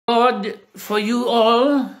God for you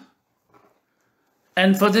all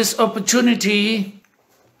and for this opportunity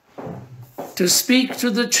to speak to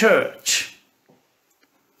the church.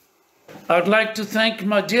 I'd like to thank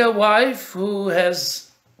my dear wife who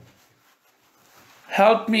has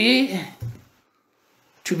helped me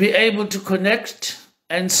to be able to connect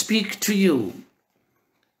and speak to you.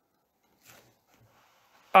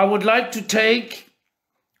 I would like to take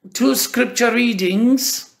 2 scripture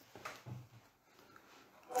readings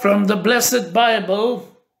from the Blessed Bible,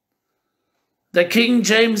 the King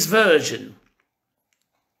James Version.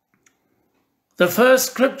 The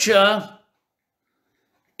first scripture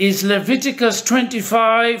is Leviticus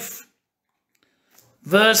 25,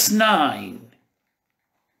 verse 9.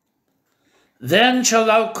 Then shalt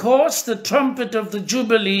thou cause the trumpet of the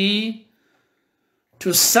Jubilee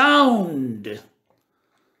to sound.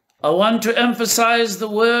 I want to emphasize the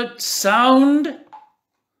word sound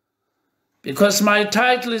because my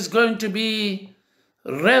title is going to be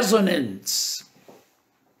Resonance.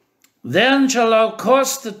 Then shalt thou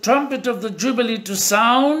cause the trumpet of the Jubilee to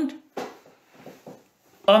sound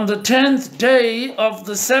on the 10th day of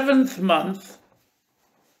the 7th month,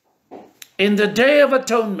 in the day of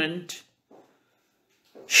atonement,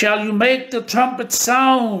 shall you make the trumpet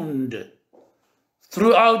sound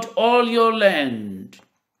throughout all your land.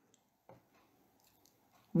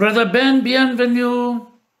 Brother Ben Bienvenu,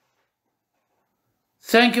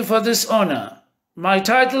 thank you for this honor. My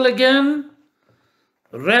title again,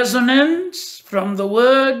 Resonance, from the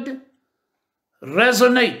word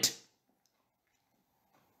resonate.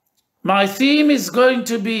 My theme is going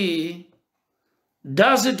to be,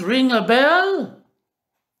 does it ring a bell?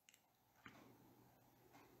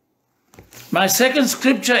 My second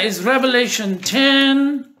scripture is Revelation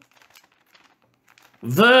 10,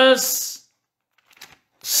 verse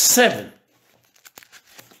 7.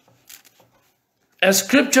 A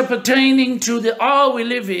scripture pertaining to the hour we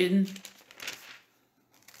live in,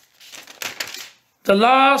 the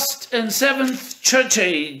last and 7th church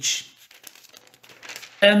age,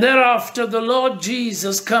 and thereafter the Lord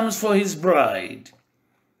Jesus comes for his bride.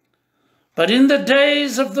 But in the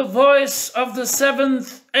days of the voice of the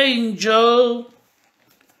 7th angel,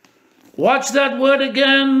 watch that word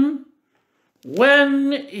again,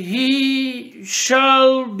 when he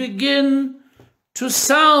shall begin to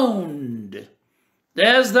sound.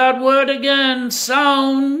 There's that word again,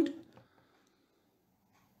 sound.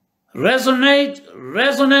 Resonate,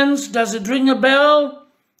 resonance, does it ring a bell?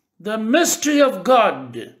 The mystery of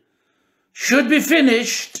God should be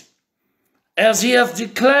finished as he hath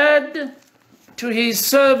declared to his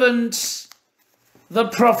servants, the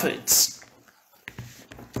prophets.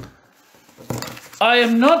 I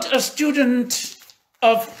am not a student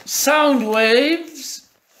of sound waves,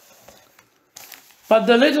 but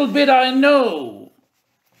the little bit I know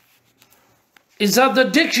is that the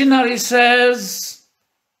dictionary says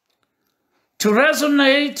to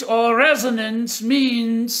resonate or resonance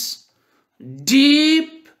means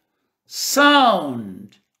deep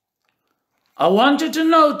sound. I want you to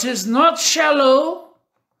notice not shallow,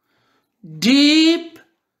 deep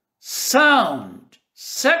sound.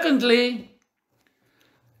 Secondly,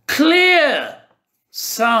 clear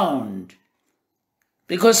sound.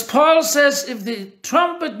 Because Paul says if the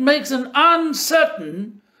trumpet makes an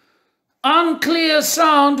uncertain, unclear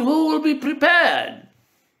sound, who will be prepared?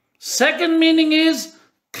 Second meaning is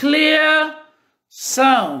clear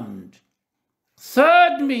sound.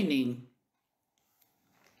 Third meaning,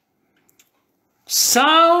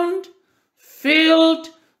 sound filled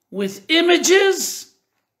with images,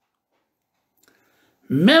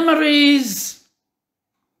 memories,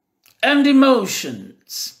 and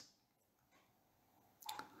emotions.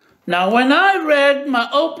 Now, when I read my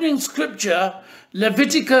opening scripture,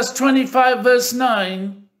 Leviticus 25, verse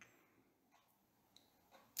 9,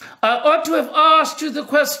 I ought to have asked you the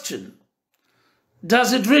question,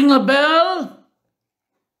 does it ring a bell?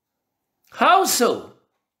 How so?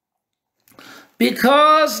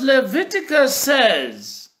 Because Leviticus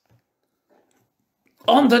says,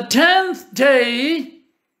 on the 10th day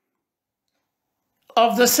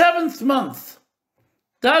of the 7th month,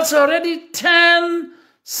 that's already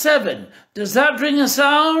 10:7. Does that ring a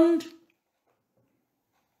sound?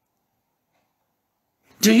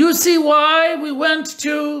 Do you see why we went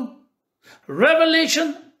to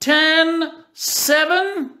Revelation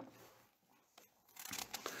 10:7?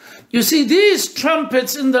 You see, these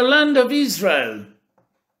trumpets in the land of Israel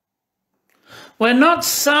were not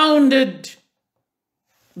sounded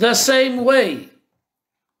the same way.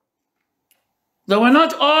 They were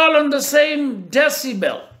not all on the same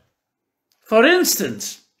decibel. For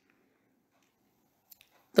instance,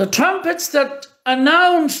 the trumpets that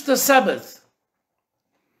announced the Sabbath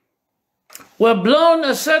were blown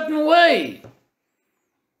a certain way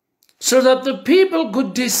so that the people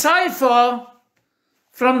could decipher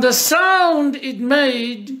from the sound it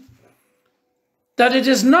made that it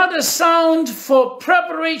is not a sound for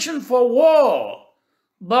preparation for war,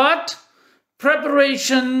 but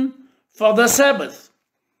preparation for the Sabbath.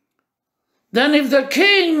 Then if the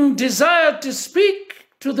king desired to speak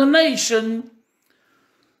to the nation,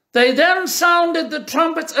 they then sounded the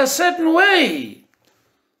trumpets a certain way,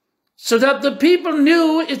 so that the people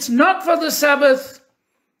knew it's not for the Sabbath.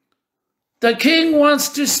 The king wants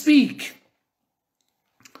to speak.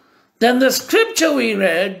 Then the scripture we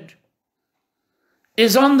read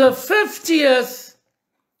is on the 50th,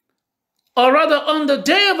 or rather on the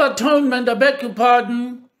Day of Atonement, I beg your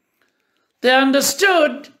pardon. They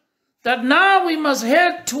understood that now we must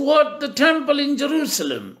head toward the temple in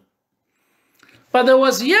Jerusalem. But there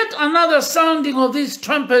was yet another sounding of these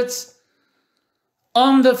trumpets.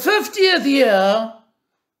 On the 50th year,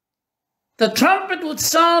 the trumpet would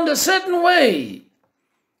sound a certain way,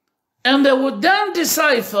 and they would then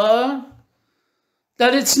decipher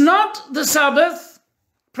that it's not the Sabbath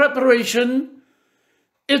preparation,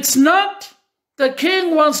 it's not the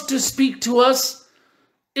king wants to speak to us,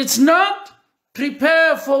 it's not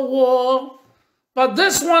prepare for war, but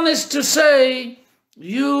this one is to say,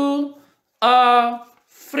 you are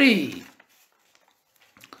free.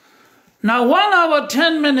 Now 1 hour,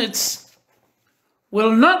 10 minutes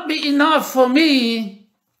will not be enough for me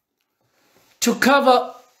to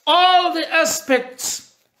cover all the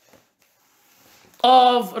aspects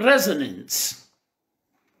of resonance,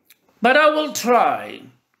 but I will try.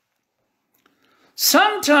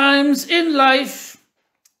 Sometimes in life,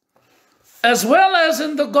 as well as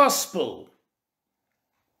in the gospel,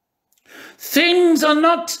 things are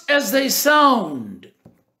not as they sound.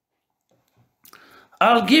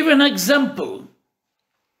 I'll give an example,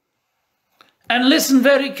 and listen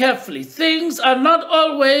very carefully. Things are not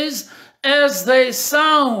always as they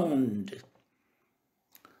sound.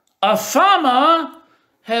 A farmer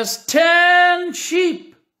has 10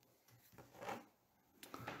 sheep.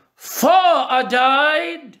 4 are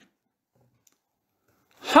died.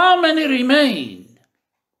 How many remain?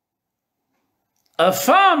 A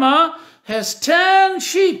farmer has 10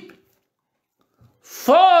 sheep.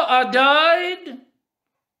 4 are died.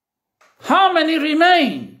 How many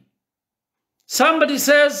remain? Somebody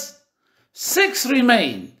says 6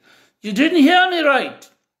 remain. You didn't hear me right.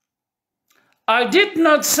 I did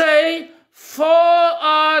not say 4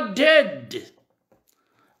 are dead.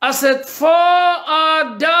 I said 4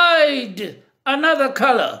 are died, another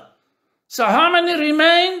color. So how many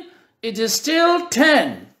remain? It is still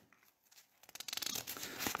 10.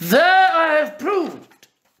 There I have proved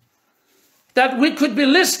that we could be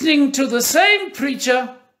listening to the same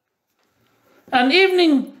preacher and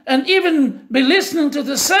even be listening to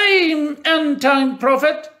the same end-time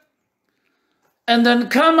prophet and then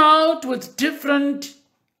come out with different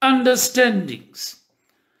understandings.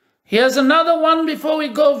 Here's another one before we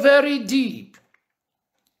go very deep.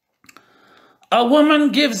 A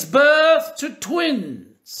woman gives birth to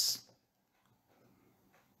twins,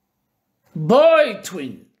 boy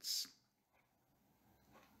twins.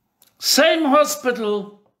 Same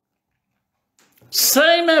hospital,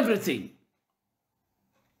 same everything.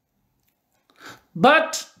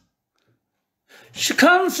 But she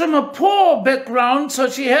comes from a poor background, so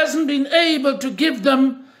she hasn't been able to give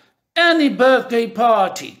them any birthday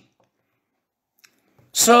party.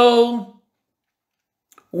 So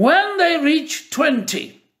when they reach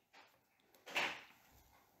 20,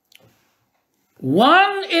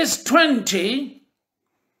 one is 20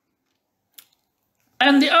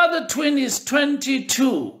 and the other twin is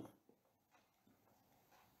 22.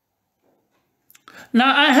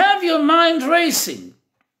 Now I have your mind racing.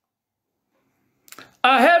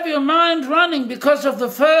 I have your mind running because of the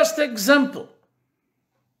first example.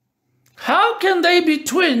 How can they be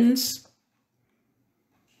twins?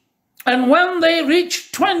 And when they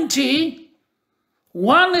reach 20,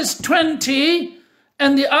 one is 20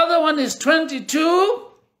 and the other one is 22,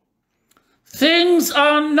 things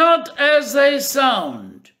are not as they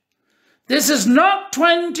sound. This is not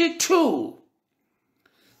 22.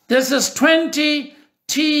 This is 20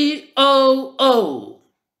 TOO.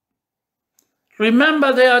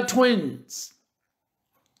 Remember, they are twins.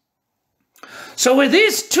 So with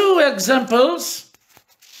these 2 examples,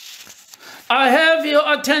 I have your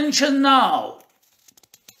attention now.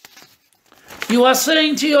 You are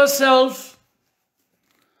saying to yourself,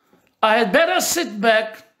 I had better sit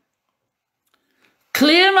back,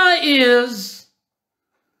 clear my ears,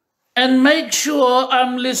 and make sure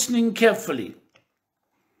I'm listening carefully.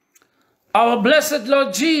 Our blessed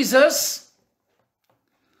Lord Jesus,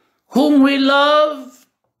 whom we love,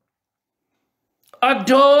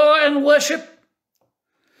 adore, and worship,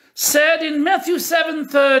 said in Matthew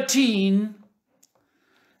 7:13,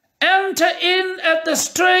 "Enter in at the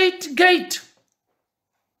strait gate,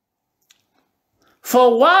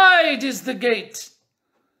 for wide is the gate,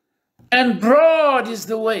 and broad is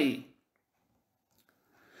the way."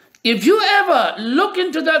 If you ever look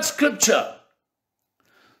into that scripture,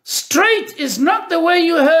 straight is not the way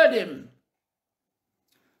you heard him,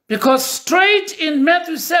 because straight in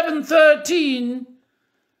Matthew 7:13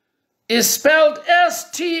 is spelled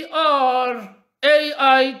S-T-R-A-I-T.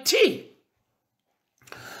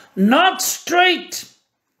 Not straight,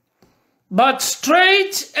 but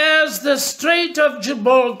straight as the Strait of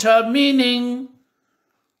Gibraltar, meaning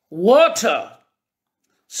water.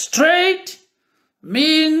 Straight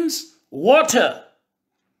means water.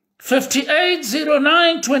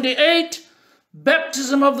 580928,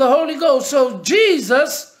 baptism of the Holy Ghost. So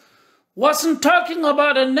Jesus wasn't talking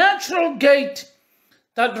about a natural gate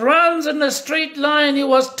that runs in a straight line. He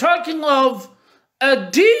was talking of a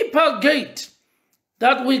deeper gate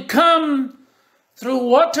that we come through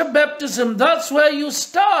water baptism. That's where you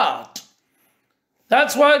start.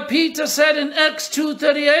 That's why Peter said in Acts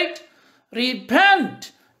 2:38,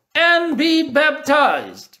 repent and be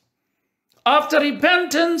baptized. After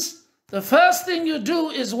repentance, the first thing you do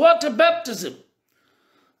is water baptism.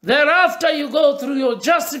 Thereafter, you go through your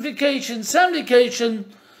justification,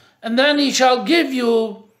 sanctification, and then he shall give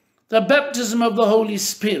you the baptism of the Holy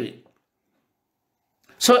Spirit.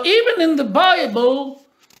 So even in the Bible,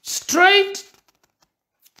 straight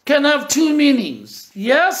can have two meanings.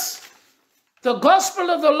 Yes, the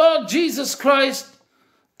gospel of the Lord Jesus Christ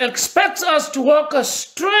expects us to walk a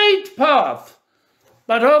straight path,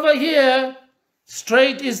 but over here,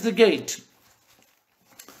 straight is the gate.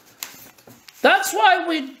 That's why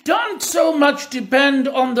we don't so much depend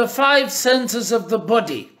on the five senses of the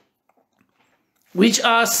body, which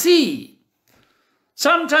are see.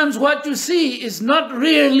 Sometimes what you see is not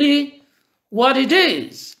really what it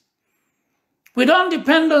is. We don't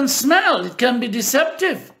depend on smell. It can be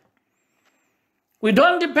deceptive. We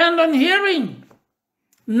don't depend on hearing,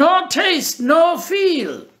 nor taste, nor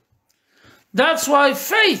feel. That's why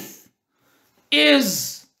faith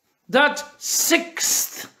is that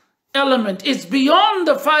sixth element. It's beyond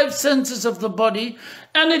the five senses of the body,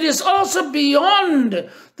 and it is also beyond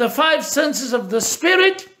the five senses of the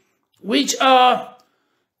spirit, which are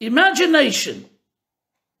imagination,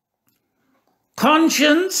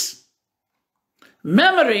 conscience,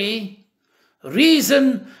 memory,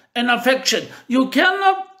 reason, and affection. You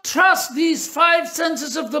cannot trust these five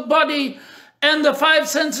senses of the body and the five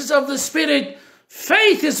senses of the spirit.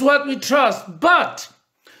 Faith is what we trust, but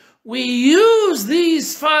we use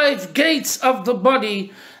these five gates of the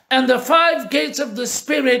body and the five gates of the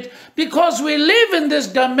spirit because we live in this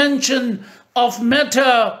dimension of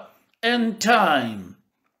matter and time.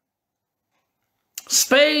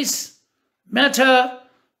 Space, matter,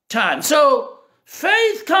 time. So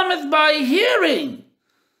faith cometh by hearing,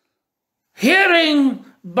 hearing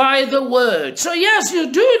by the word. So yes,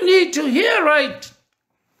 you do need to hear right.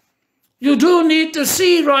 You do need to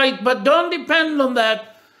see right, but don't depend on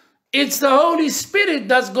that. It's the Holy Spirit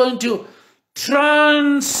that's going to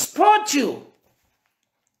transport you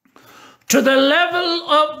to the level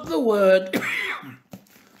of the word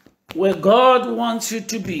where God wants you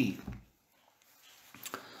to be.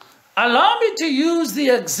 Allow me to use the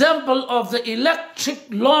example of the electric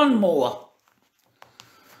lawnmower.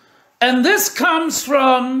 And this comes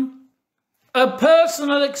from a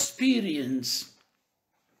personal experience.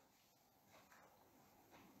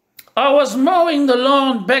 I was mowing the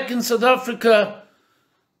lawn back in South Africa,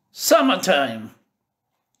 summertime.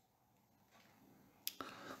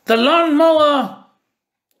 The lawnmower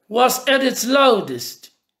was at its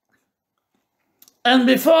loudest. And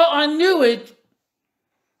before I knew it,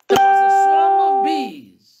 there was a swarm of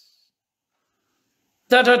bees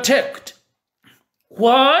that attacked.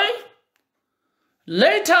 Why?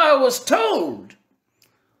 Later I was told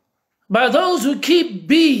by those who keep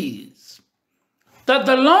bees that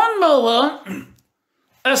the lawnmower,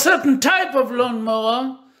 a certain type of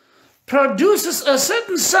lawnmower, produces a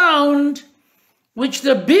certain sound which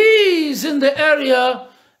the bees in the area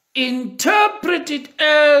interpret it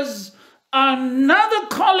as another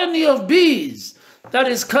colony of bees that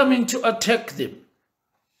is coming to attack them.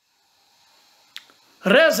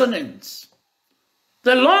 Resonance.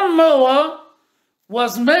 The lawnmower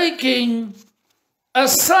was making a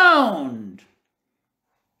sound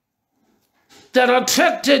that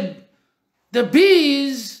attracted the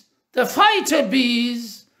bees, the fighter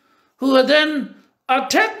bees, who would then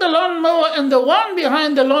attack the lawnmower and the one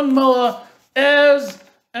behind the lawnmower as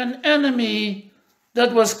an enemy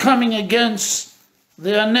that was coming against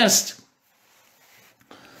their nest.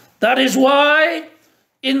 That is why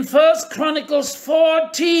in 1 Chronicles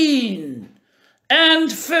 14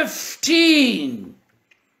 and 15,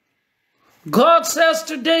 God says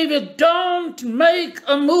to David, don't make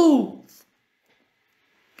a move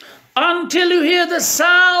until you hear the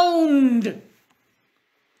sound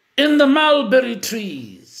in the mulberry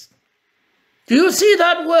trees. Do you see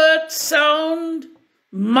that word, sound?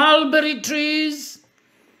 Mulberry trees?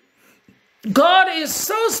 God is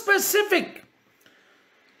so specific.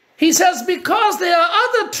 He says, because there are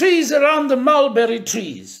other trees around the mulberry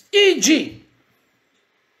trees, e.g.,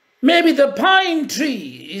 maybe the pine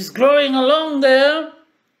tree is growing along there,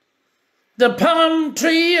 the palm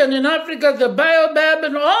tree, and in Africa, the baobab,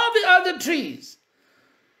 and all the other trees.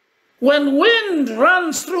 When wind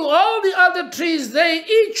runs through all the other trees, they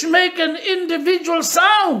each make an individual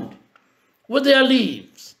sound with their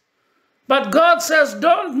leaves. But God says,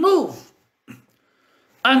 don't move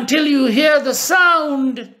until you hear the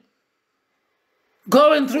sound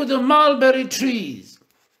going through the mulberry trees.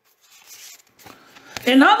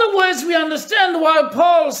 In other words, we understand why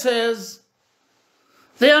Paul says,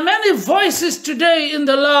 there are many voices today in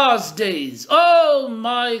the last days. Oh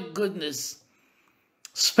my goodness.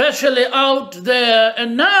 Especially out there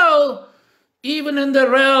and now, even in the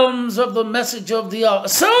realms of the message of the hour.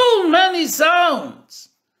 So many sounds.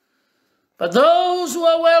 But those who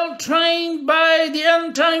are well trained by the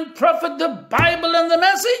end-time prophet, the Bible, and the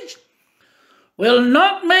message will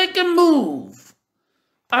not make a move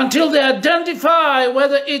until they identify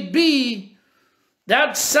whether it be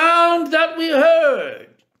that sound that we heard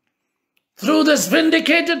through this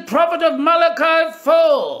vindicated prophet of Malachi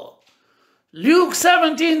 4, Luke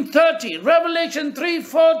 17:30, Revelation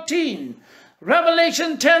 3:14,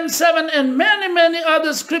 Revelation 10:7, and many, many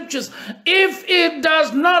other scriptures. If it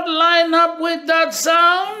does not line up with that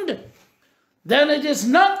sound, then it is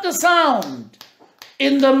not the sound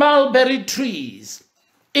in the mulberry trees.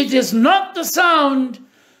 It is not the sound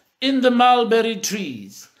in the mulberry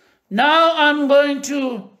trees. Now I'm going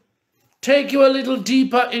to take you a little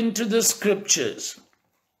deeper into the scriptures.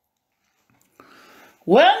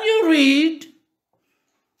 When you read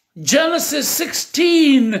Genesis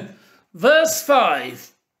 16, verse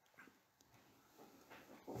 5,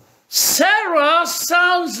 Sarah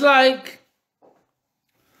sounds like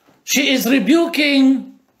she is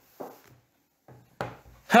rebuking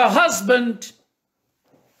her husband,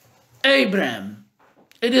 Abraham.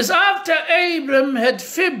 It is after Abraham had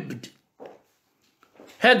fibbed,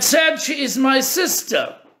 had said, she is my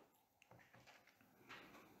sister.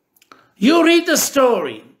 You read the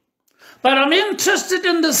story. But I'm interested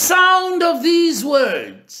in the sound of these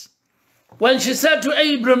words. When she said to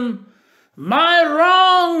Abram, my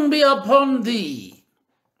wrong be upon thee.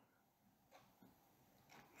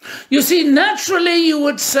 You see, naturally you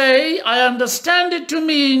would say, I understand it to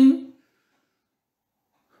mean,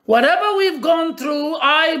 whatever we've gone through,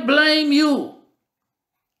 I blame you.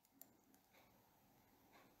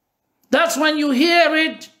 That's when you hear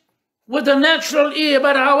it with the natural ear.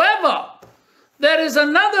 But however, there is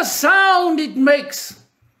another sound it makes.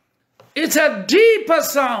 It's a deeper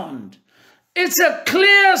sound. It's a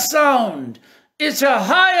clear sound. It's a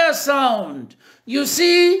higher sound. You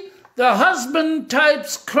see, the husband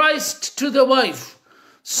types Christ to the wife.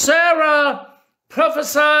 Sarah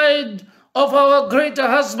prophesied of our greater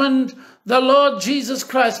husband, the Lord Jesus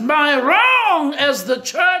Christ. My wrong as the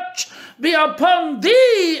church be upon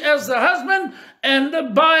thee as the husband. And the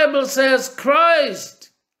Bible says Christ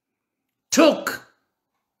took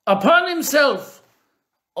upon himself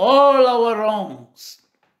all our wrongs.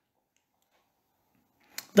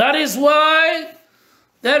 That is why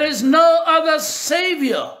there is no other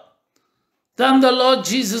Savior than the Lord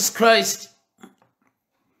Jesus Christ.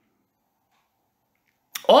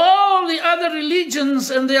 All the other religions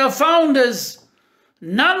and their founders,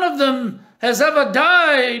 none of them has ever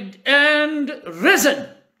died and risen.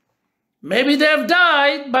 Maybe they have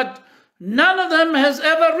died, but none of them has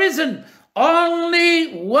ever risen.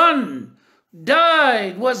 Only one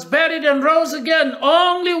died, was buried, and rose again.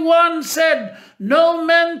 Only one said, no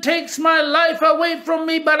man takes my life away from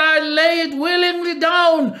me, but I lay it willingly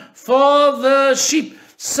down for the sheep.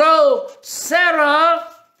 So Sarah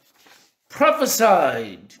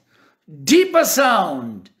prophesied. Deeper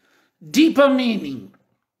sound, deeper meaning.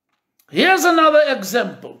 Here's another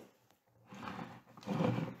example.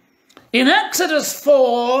 In Exodus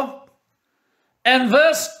 4 and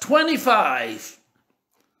verse 25,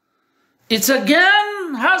 it's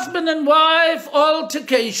again husband and wife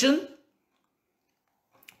altercation.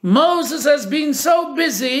 Moses has been so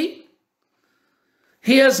busy,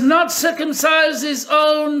 he has not circumcised his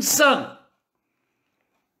own son.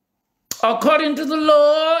 According to the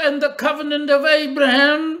law and the covenant of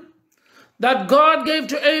Abraham that God gave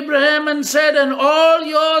to Abraham and said, and all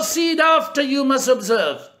your seed after you must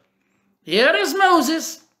observe. Here is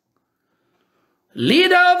Moses,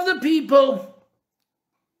 leader of the people,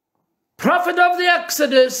 prophet of the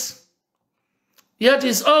Exodus, yet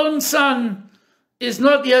his own son is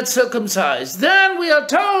not yet circumcised. Then we are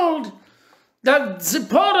told that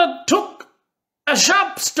Zipporah took a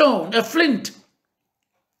sharp stone, a flint,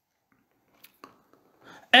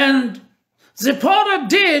 and Zipporah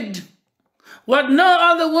did what no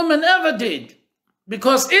other woman ever did,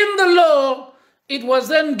 because in the law it was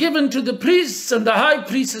then given to the priests and the high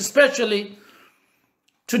priest especially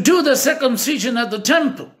to do the circumcision at the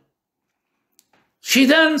temple. She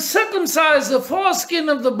then circumcised the foreskin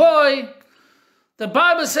of the boy, the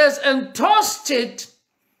Bible says, and tossed it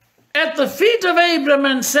at the feet of Abram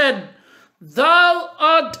and said, "Thou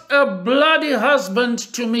art a bloody husband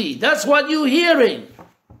to me." That's what you're hearing.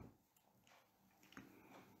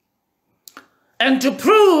 And to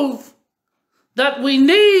prove that we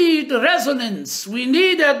need resonance, we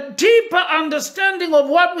need a deeper understanding of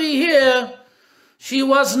what we hear, she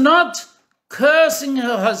was not cursing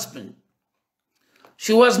her husband.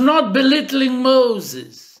 She was not belittling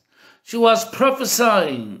Moses. She was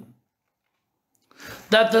prophesying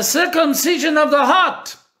that the circumcision of the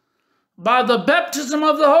heart by the baptism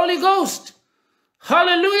of the Holy Ghost,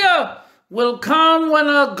 hallelujah, will come when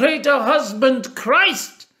our greater husband,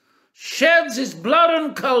 Christ, sheds his blood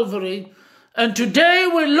on Calvary. And today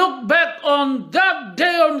we look back on that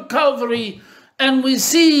day on Calvary and we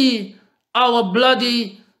see our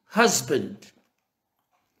bloody husband,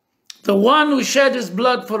 the one who shed his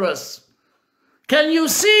blood for us. Can you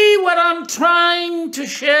see what I'm trying to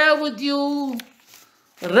share with you?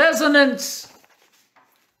 Resonance.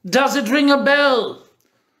 Does it ring a bell?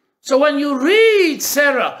 So when you read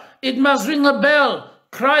Sarah, it must ring a bell.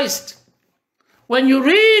 Christ. When you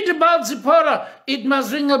read about Zipporah, it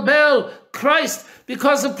must ring a bell. Christ.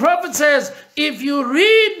 Because the prophet says, if you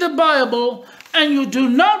read the Bible and you do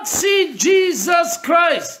not see Jesus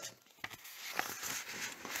Christ,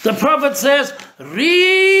 the prophet says,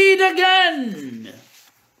 read again.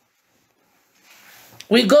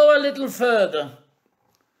 We go a little further.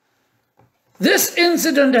 This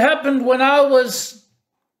incident happened when I was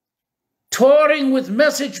touring with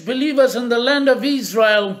Message Believers in the land of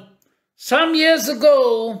Israel. Some years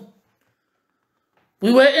ago,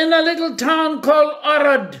 we were in a little town called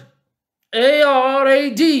Arad,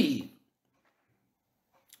 A-R-A-D.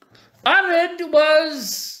 Arad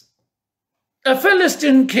was a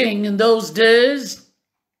Philistine king in those days.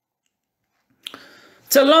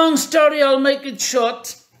 It's a long story, I'll make it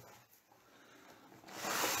short.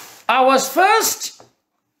 I was first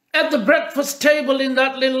at the breakfast table in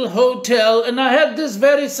that little hotel, and I had this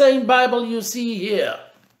very same Bible you see here.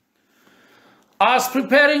 I was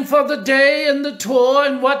preparing for the day and the tour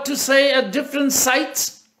and what to say at different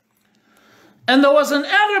sites. And there was an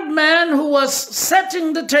Arab man who was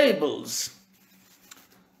setting the tables.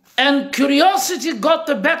 And curiosity got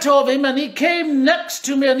the better of him, and he came next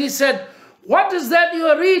to me and he said, "What is that you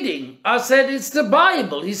are reading?" I said, "It's the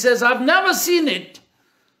Bible." He says, "I've never seen it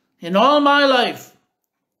in all my life."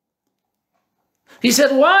 He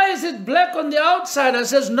said, "Why is it black on the outside?" I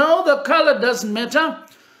says, "No, the color doesn't matter.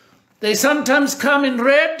 They sometimes come in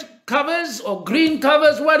red covers or green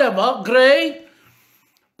covers, whatever, gray."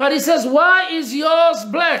 But he says, "Why is yours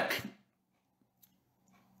black?"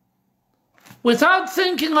 Without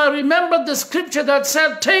thinking, I remembered the scripture that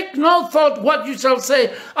said, "Take no thought what you shall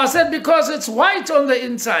say." I said, "Because it's white on the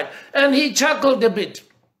inside." And he chuckled a bit.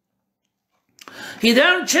 He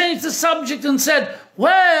then changed the subject and said,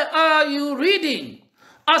 "Where are you reading?"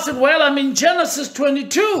 I said, "Well, I'm in Genesis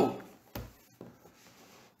 22.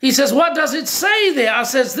 He says, "What does it say there?" I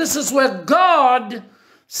says, "This is where God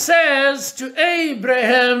says to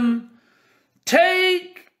Abraham,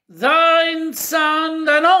 'Take thine son,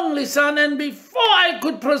 thine only son.'" And before I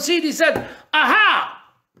could proceed, he said, "Aha!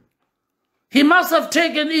 He must have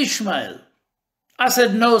taken Ishmael." I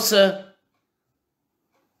said, "No, sir.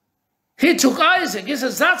 He took Isaac." He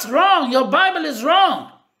says, "That's wrong. Your Bible is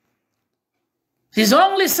wrong. His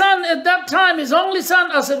only son at that time, his only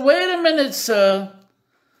son." I said, "Wait a minute, sir.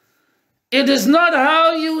 It is not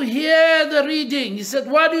how you hear the reading." He said,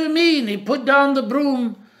 "What do you mean?" He put down the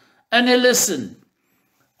broom and he listened.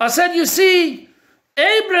 I said, "You see,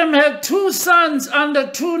 Abram had two sons under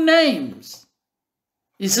two names."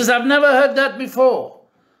 He says, "I've never heard that before."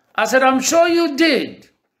 I said, "I'm sure you did."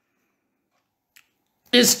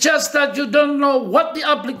 It's just that you don't know what the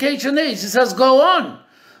application is. He says, go on.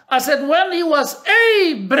 I said, when he was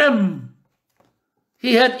Abram,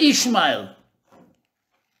 he had Ishmael.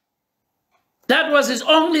 That was his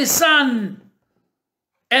only son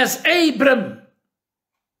as Abram.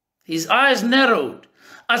 His eyes narrowed.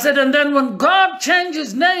 I said, and then when God changed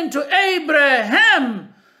his name to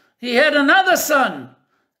Abraham, he had another son,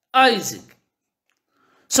 Isaac.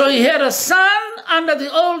 So he had a son under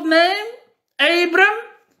the old name, Abram,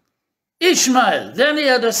 Ishmael. Then he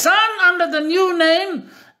had a son under the new name,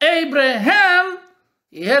 Abraham.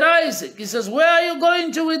 He had Isaac. He says, where are you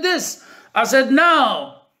going to with this? I said,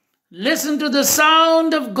 now, listen to the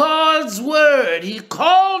sound of God's word. He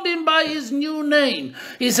called him by his new name.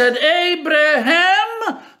 He said,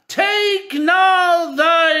 Abraham, take now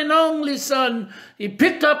thine only son. He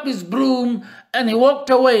picked up his broom and he walked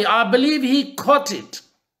away. I believe he caught it.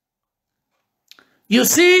 You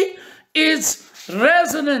see, it's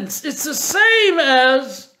resonance. It's the same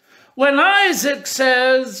as when Isaac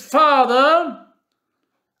says, Father,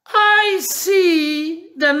 I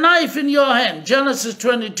see the knife in your hand, Genesis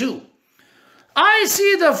 22. I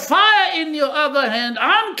see the fire in your other hand.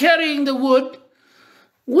 I'm carrying the wood.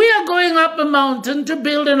 We are going up a mountain to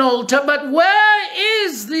build an altar, but where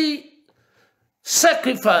is the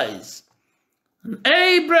sacrifice?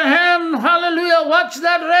 Abraham, hallelujah, watch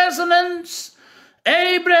that resonance.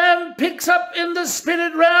 Abraham picks up in the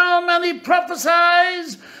spirit realm and he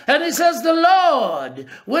prophesies and he says, the Lord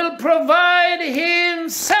will provide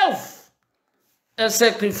himself a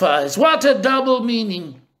sacrifice. What a double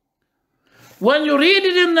meaning. When you read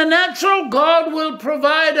it in the natural, God will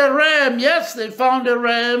provide a ram. Yes, they found a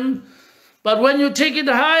ram. But when you take it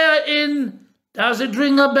higher in, does it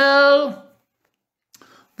ring a bell?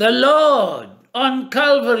 The Lord on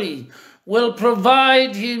Calvary will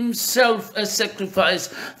provide himself a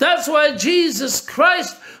sacrifice. That's why Jesus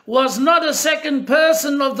Christ was not a second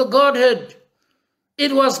person of the Godhead.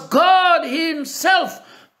 It was God himself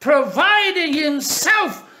providing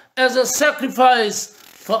himself as a sacrifice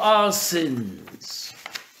for our sins.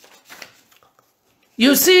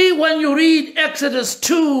 You see, when you read Exodus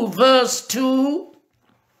 2, verse 2,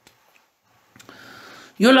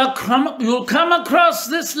 you'll come across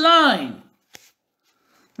this line,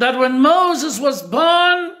 that when Moses was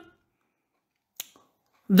born,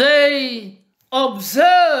 they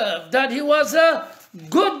observed that he was a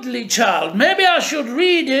goodly child. Maybe I should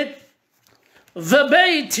read it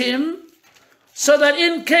verbatim so that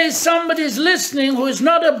in case somebody is listening who is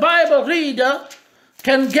not a Bible reader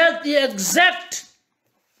can get the exact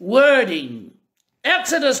wording.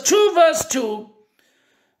 Exodus 2 verse 2,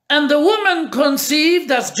 and the woman conceived,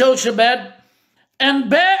 that's Jochebed, and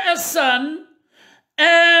bare a son,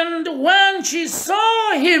 and when she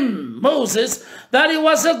saw him, Moses, that he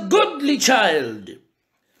was a goodly child,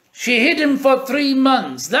 she hid him for 3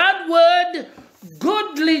 months. That word,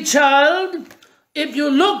 goodly child, if you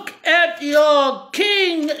look at your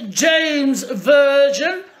King James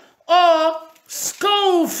Version or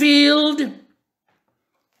Schofield,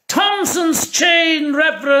 Thompson's Chain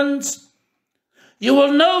Reference, you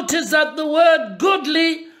will notice that the word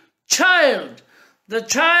goodly child, the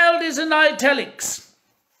child is in italics.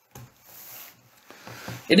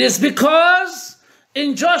 It is because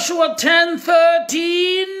in Joshua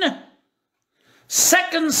 10:13,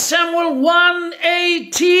 2 Samuel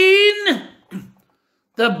 1:18,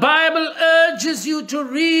 the Bible urges you to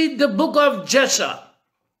read the book of Joshua.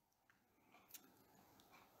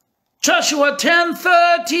 Joshua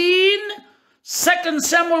 10:13, 2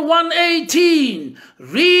 Samuel 1:18.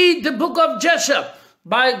 Read the book of Joshua.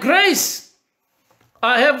 By grace,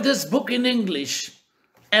 I have this book in English.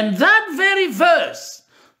 And that very verse,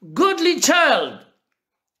 goodly child,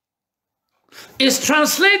 is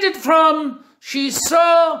translated from, she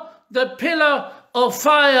saw the pillar of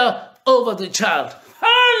fire over the child.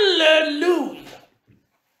 Hallelujah!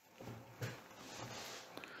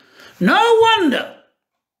 No wonder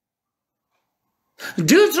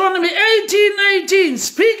Deuteronomy 18:18,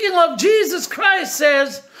 speaking of Jesus Christ,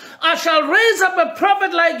 says, I shall raise up a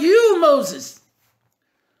prophet like you, Moses.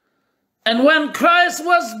 And when Christ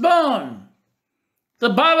was born, the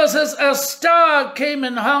Bible says a star came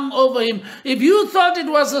and hung over him. If you thought it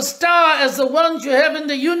was a star as the ones you have in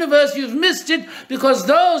the universe, you've missed it, because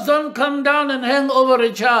those don't come down and hang over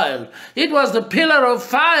a child. It was the pillar of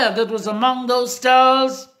fire that was among those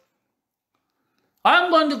stars.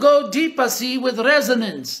 I'm going to go deeper, see, with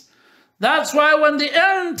resonance. That's why when the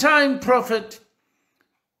end time prophet,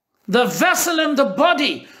 the vessel and the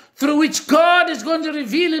body through which God is going to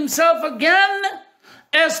reveal himself again,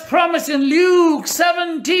 as promised in Luke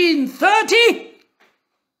 17:30,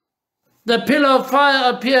 the pillar of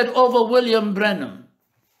fire appeared over William Branham.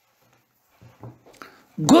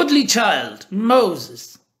 Goodly child,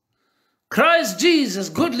 Moses. Christ Jesus,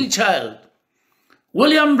 goodly child.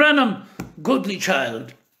 William Branham, goodly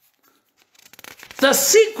child. The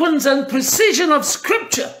sequence and precision of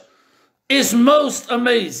Scripture is most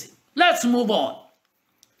amazing. Let's move on.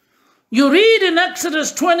 You read in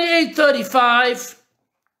Exodus 28:35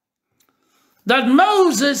 that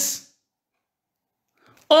Moses,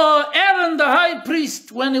 or Aaron the high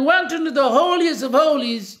priest, when he went into the holiest of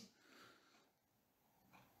holies,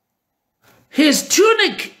 his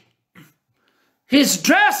tunic, his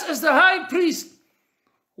dress as the high priest,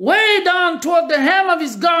 way down toward the hem of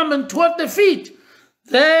his garment, toward the feet,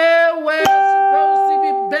 there were supposed to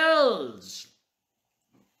be bells,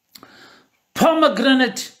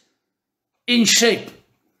 pomegranate in shape.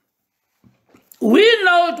 We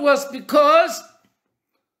know it was because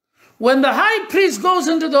when the high priest goes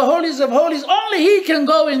into the holiest of holies, only he can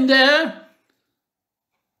go in there.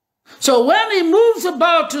 So when he moves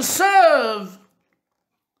about to serve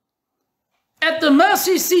at the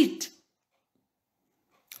mercy seat,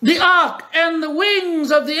 the ark and the wings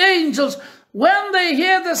of the angels, when they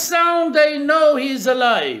hear the sound, they know he's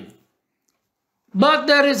alive. But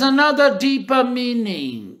there is another deeper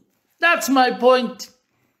meaning. That's my point.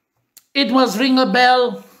 It must ring a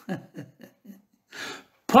bell.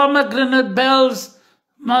 Pomegranate bells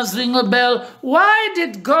must ring a bell. Why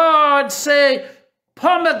did God say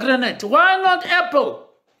pomegranate? Why not apple?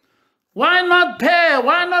 Why not pear?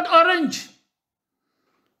 Why not orange?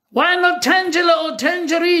 Why not tangela or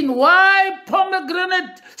tangerine? Why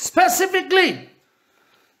pomegranate specifically?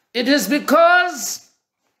 It is because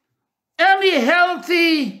any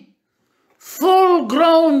healthy,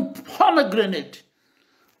 full-grown pomegranate,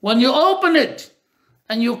 when you open it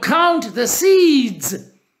and you count the seeds,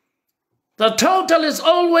 the total is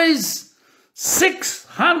always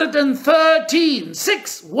 613,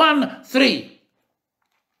 613.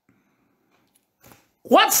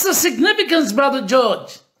 What's the significance, Brother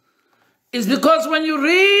George? Is because when you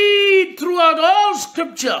read throughout all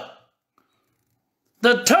Scripture,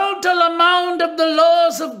 the total amount of the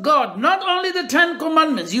laws of God, not only the 10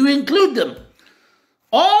 commandments, you include them,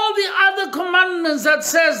 all the other commandments that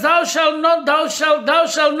says thou shalt not, thou shalt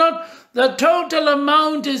not, the total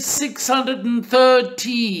amount is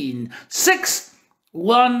 613.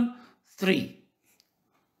 613.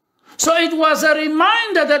 So it was a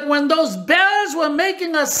reminder that when those bells were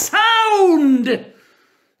making a sound,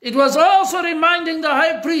 it was also reminding the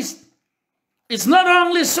high priest, it's not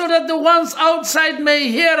only so that the ones outside may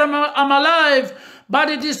hear I'm alive, but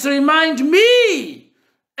it is to remind me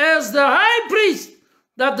as the high priest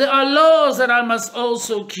that there are laws that I must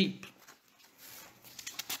also keep.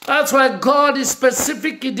 That's why God is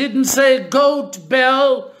specific. He didn't say goat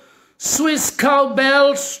bell, Swiss cow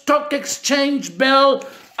bell, stock exchange bell,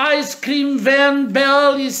 ice cream van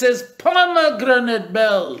bell. He says pomegranate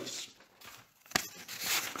bells.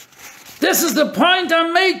 This is the point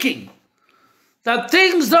I'm making, that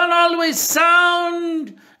things don't always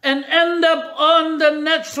sound and end up on the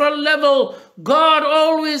natural level. God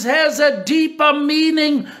always has a deeper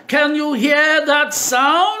meaning. Can you hear that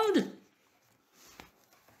sound?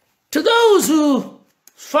 To those who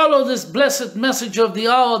follow this blessed message of the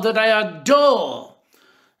hour that I adore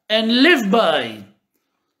and live by,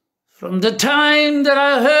 from the time that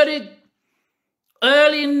I heard it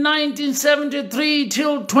early in 1973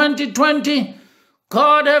 till 2020,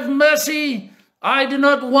 God have mercy, I do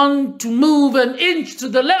not want to move an inch to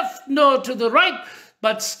the left nor to the right,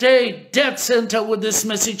 but stay dead center with this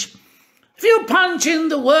message. If you punch in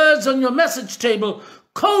the words on your message table,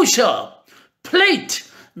 kosher, plate,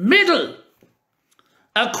 middle,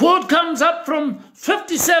 a quote comes up from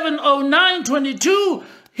 57:09:22,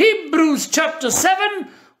 Hebrews chapter 7,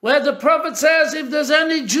 where the prophet says, if there's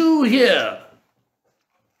any Jew here,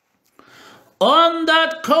 on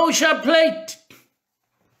that kosher plate,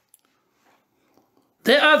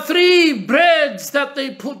 there are 3 breads that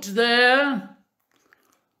they put there,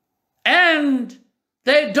 and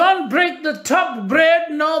they don't break the top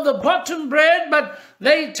bread nor the bottom bread, but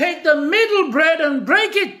they take the middle bread and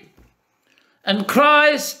break it. And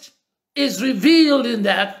Christ is revealed in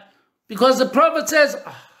that, because the prophet says,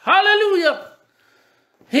 hallelujah,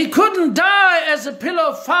 he couldn't die as a pillar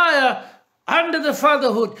of fire under the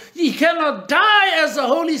fatherhood. He cannot die as the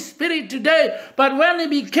Holy Spirit today, but when he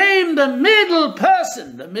became the middle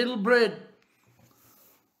person, the middle bread,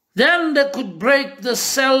 then they could break the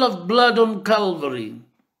cell of blood on Calvary.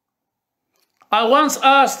 I once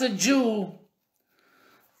asked a Jew,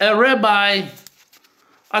 a rabbi,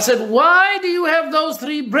 I said, why do you have those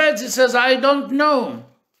 3 breads? He says, I don't know.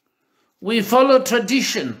 We follow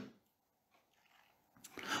tradition.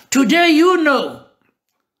 Today you know.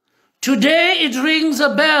 Today it rings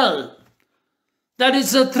a bell that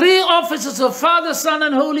it's the three offices of Father, Son,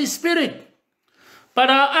 and Holy Spirit. But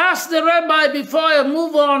I asked the rabbi before I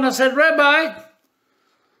move on, I said, Rabbi,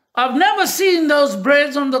 I've never seen those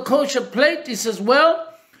breads on the kosher plate. He says,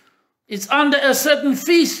 well, it's under a certain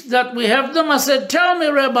feast that we have them. I said, tell me,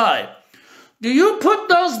 Rabbi, do you put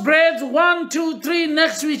those breads 1, 2, 3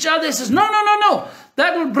 next to each other? He says, no.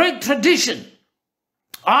 That will break tradition.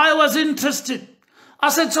 I was interested. I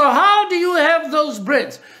said, so how do you have those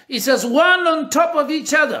breads? He says, one on top of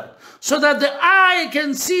each other, so that the eye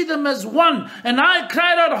can see them as one. And I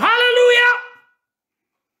cried out, hallelujah!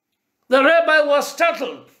 The rabbi was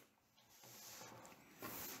startled.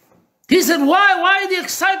 He said, why the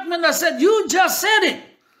excitement? I said, you just said it.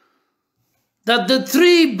 That the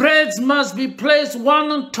three breads must be placed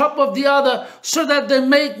one on top of the other so that they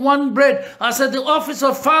make one bread. I said, the office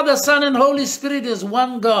of Father, Son, and Holy Spirit is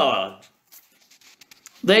one God.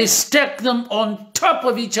 They stack them on top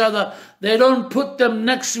of each other. They don't put them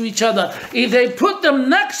next to each other. If they put them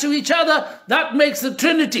next to each other, that makes the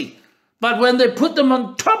Trinity. But when they put them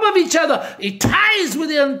on top of each other, it ties with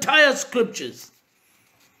the entire scriptures.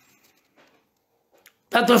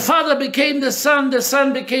 That the Father became the Son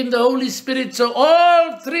became the Holy Spirit. So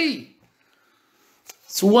all three,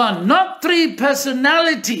 it's one, not three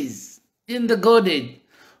personalities in the Godhead.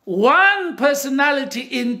 One personality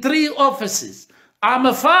in three offices. I'm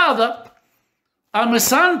a father, I'm a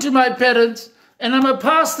son to my parents, and I'm a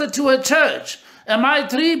pastor to a church. Am I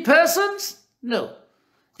three persons? No.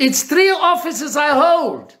 It's three offices I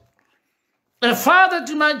hold. A father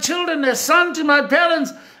to my children, a son to my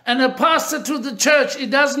parents, and a pastor to the church.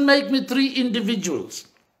 It doesn't make me three individuals.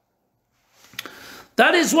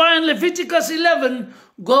 That is why in Leviticus 11,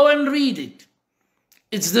 go and read it.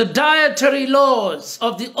 It's the dietary laws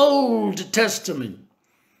of the Old Testament.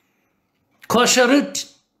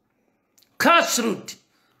 Kosherut, kashrut,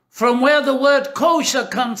 from where the word kosher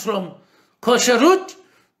comes from. Kosherut,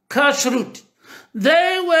 kashrut.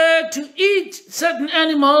 They were to eat certain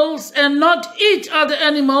animals and not eat other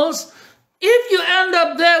animals. If you end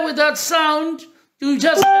up there with that sound, you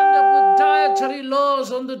just end up with dietary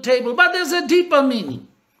laws on the table. But there's a deeper meaning.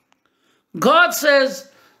 God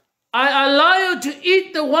says, I allow you to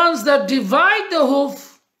eat the ones that divide the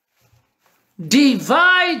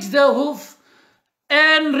hoof,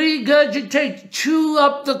 and regurgitate, chew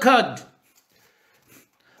up the cud.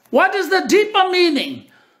 What is the deeper meaning?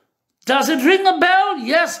 Does it ring a bell?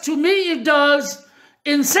 Yes, to me it does.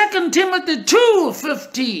 In 2 Timothy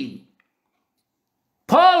 2:15,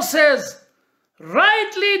 Paul says,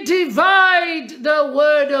 rightly divide the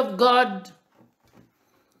word of God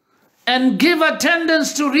and give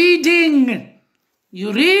attendance to reading.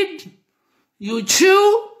 You read, you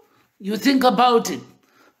chew, you think about it.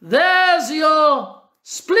 There's your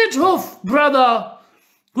split hoof brother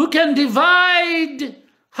who can divide,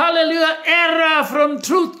 hallelujah, error from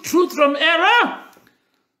truth, truth from error.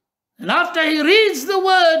 And after he reads the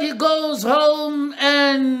word, he goes home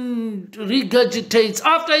and regurgitates.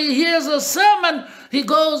 After he hears a sermon, he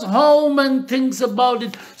goes home and thinks about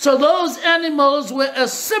it. So those animals were a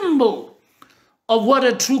symbol of what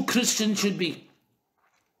a true Christian should be.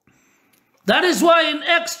 That is why in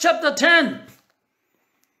Acts chapter 10,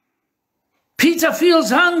 Peter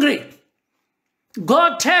feels hungry.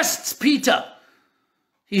 God tests Peter.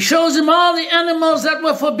 He shows him all the animals that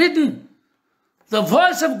were forbidden. The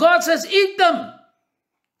voice of God says, eat them.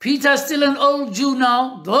 Peter's still an old Jew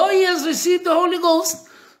now. Though he has received the Holy Ghost,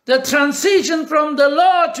 the transition from the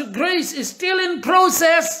law to grace is still in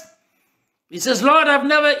process. He says, Lord, I've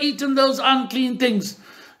never eaten those unclean things.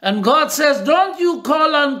 And God says, don't you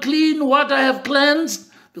call unclean what I have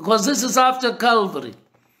cleansed? Because this is after Calvary.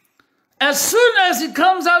 As soon as he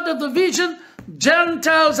comes out of the vision,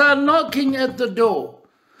 Gentiles are knocking at the door.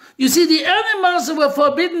 You see, the animals that were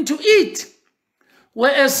forbidden to eat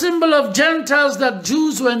were a symbol of Gentiles that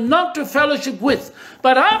Jews were not to fellowship with.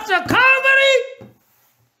 But after Calvary,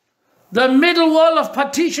 the middle wall of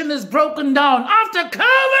partition is broken down. After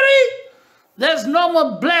Calvary, there's no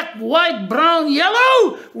more black, white, brown,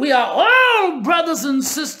 yellow. We are all brothers and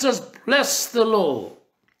sisters. Bless the Lord.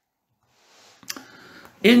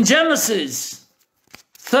 In Genesis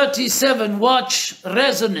 37, watch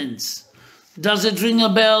resonance. Does it ring a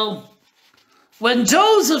bell? When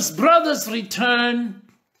Joseph's brothers return,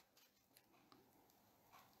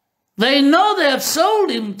 they know they have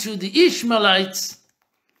sold him to the Ishmaelites.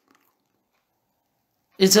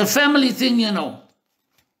 It's a family thing, you know.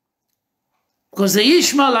 Because the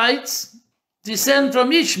Ishmaelites descend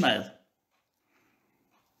from Ishmael.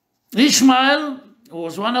 Ishmael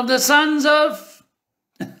was one of the sons of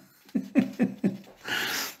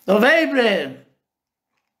Abraham.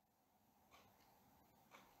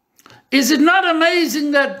 Is it not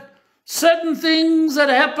amazing that certain things that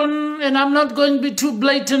happen, and I'm not going to be too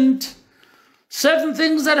blatant, certain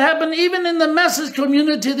things that happen even in the message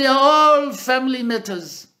community, they are all family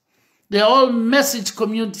matters. They are all message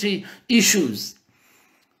community issues.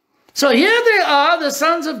 So here they are, the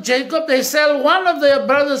sons of Jacob. They sell one of their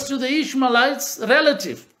brothers to the Ishmaelites,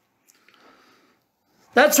 relative.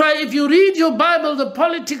 That's why if you read your Bible, the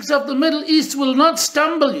politics of the Middle East will not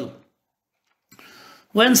stumble you.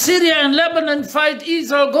 When Syria and Lebanon fight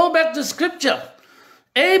Israel, go back to scripture.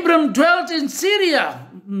 Abram dwelt in Syria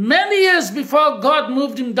many years before God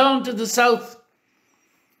moved him down to the south.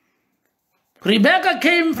 Rebekah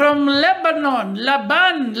came from Lebanon,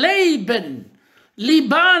 Laban,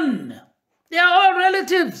 Liban. They are all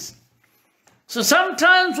relatives. So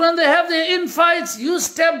sometimes when they have their infights, you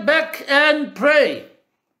step back and pray.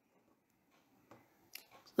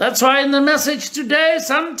 That's why in the message today,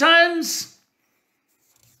 sometimes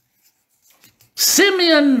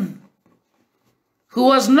Simeon, who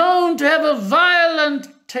was known to have a violent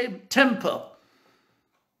temper,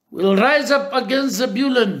 will rise up against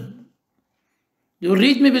Zebulun. You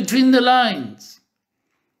read me between the lines.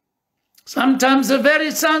 Sometimes the very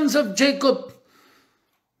sons of Jacob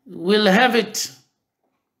will have it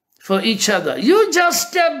for each other. You just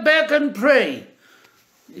step back and pray.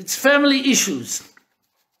 It's family issues.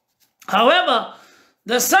 However,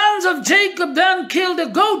 the sons of Jacob then killed a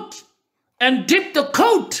goat and dipped the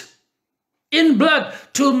coat in blood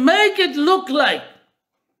to make it look like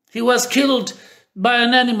he was killed by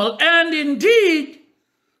an animal. And indeed,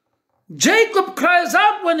 Jacob cries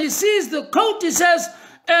out when he sees the coat, he says,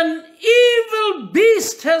 "An evil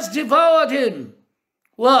beast has devoured him."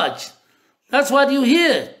 Watch. That's what you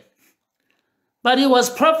hear. But he was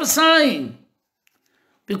prophesying,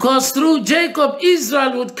 because through Jacob,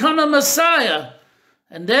 Israel would come a Messiah.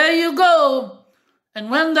 And there you go. And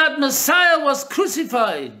when that Messiah was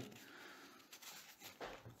crucified,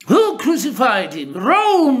 who crucified him?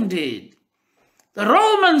 Rome did. The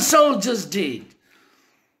Roman soldiers did.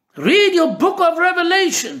 Read your book of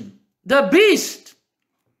Revelation. The beast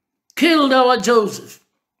killed our Joseph.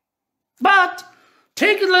 But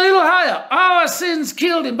take it a little higher. Our sins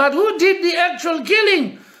killed him. But who did the actual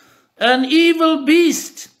killing? An evil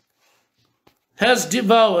beast has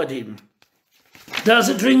devoured him. Does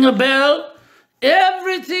it ring a bell?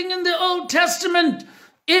 Everything in the Old Testament,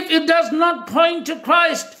 if it does not point to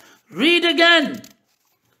Christ, read again.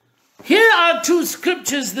 Here are two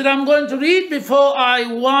scriptures that I'm going to read before I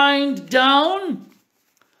wind down.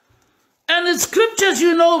 And it's scriptures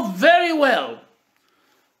you know very well.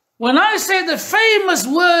 When I say the famous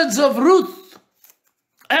words of Ruth,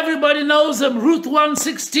 everybody knows them, Ruth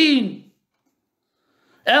 1:16.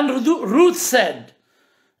 And Ruth said,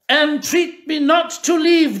 "Entreat me not to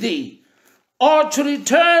leave thee, or to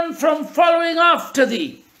return from following after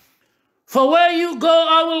thee. For where you go,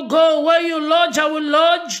 I will go. Where you lodge, I will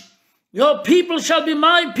lodge. Your people shall be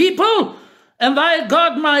my people, and thy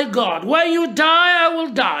God my God. Where you die, I will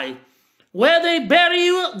die. Where they bury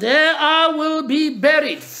you, there I will be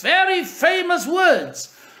buried." Very famous words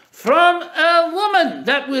from a woman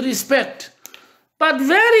that we respect. But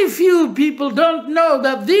very few people don't know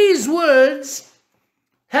that these words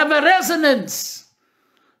have a resonance,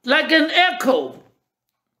 like an echo.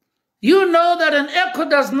 You know that an echo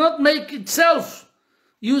does not make itself.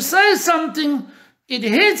 You say something, it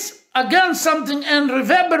hits against something and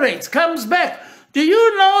reverberates, comes back. Do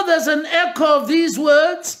you know there's an echo of these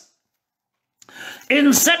words?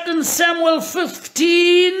 In 2 Samuel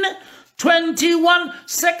 15:21,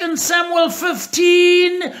 2 Samuel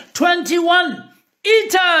 15:21,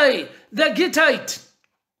 Ittai the Gittite.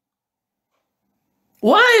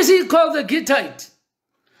 Why is he called the Gittite?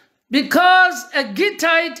 Because a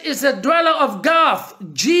Gittite is a dweller of Gath,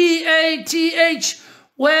 Gath,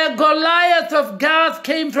 where Goliath of Gath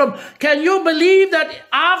came from. Can you believe that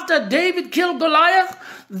after David killed Goliath,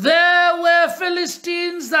 there were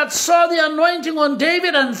Philistines that saw the anointing on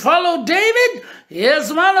David and followed David?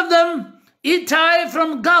 Here's one of them, Ittai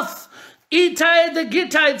from Gath. Ittai the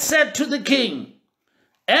Gittite said to the king,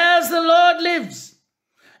 "As the Lord lives,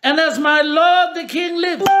 and as my Lord the king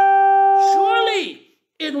lives, surely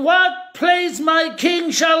in what place my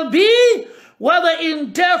king shall be, whether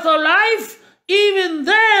in death or life, even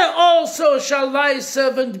there also shall thy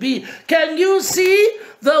servant be." Can you see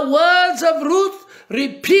the words of Ruth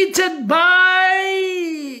repeated by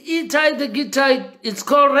Ittai the Gittite? It's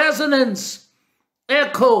called resonance,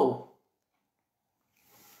 echo.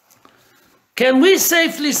 Can we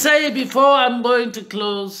safely say, before I'm going to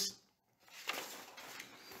close,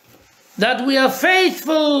 that we are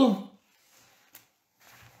faithful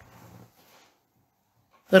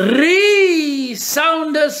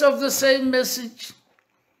resounders of the same message?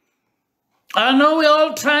 I know we're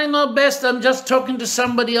all trying our best. I'm just talking to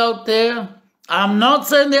somebody out there. I'm not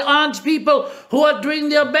saying there aren't people who are doing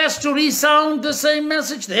their best to resound the same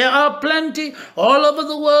message. There are plenty all over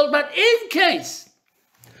the world. But in case,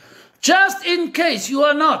 just in case you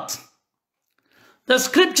are not, the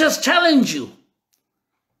scriptures challenge you.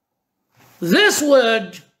 This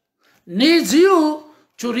word needs you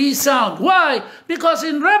to resound. Why? Because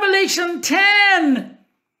in Revelation 10,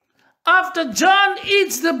 after John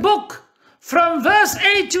eats the book, from verse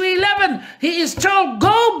 8 to 11, he is told,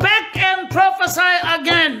 go back and prophesy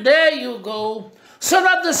again. There you go. So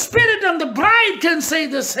that the Spirit and the bride can say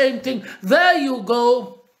the same thing. There you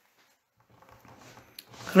go.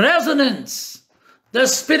 Resonance. The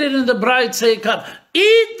Spirit and the bride say, come.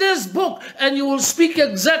 Eat this book and you will speak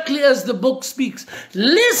exactly as the book speaks.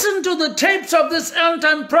 Listen to the tapes of this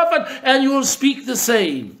end-time prophet and you will speak the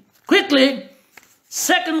same. Quickly,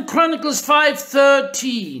 2 Chronicles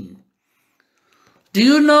 5:13. Do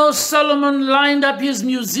you know Solomon lined up his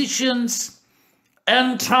musicians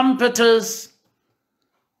and trumpeters?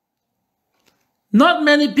 Not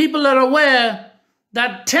many people are aware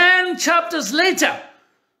that 10 chapters later,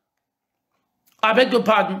 I beg your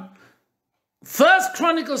pardon, 1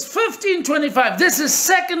 Chronicles 15:25, this is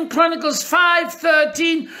 2 Chronicles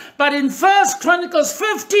 5:13, but in 1 Chronicles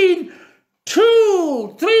 15,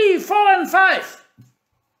 2, 3, 4, and 5,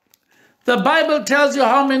 the Bible tells you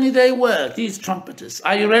how many they were, these trumpeters.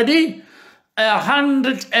 Are you ready?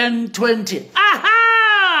 120.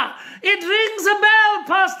 Aha! It rings a bell,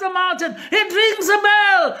 Pastor Martin. It rings a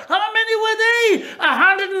bell. How many were they?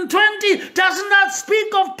 120. Doesn't that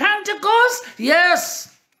speak of Pentecost?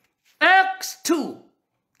 Yes. Acts 2.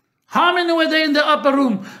 How many were they in the upper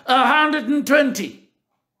room? 120.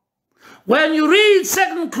 When you read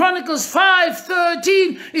 2 Chronicles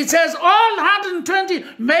 5:13, it says all 120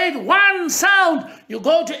 made one sound. You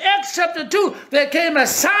go to Acts chapter 2, there came a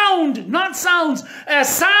sound, not sounds, a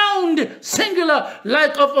sound, singular,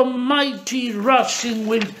 like of a mighty rushing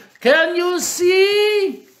wind. Can you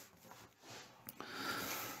see?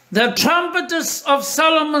 The trumpeters of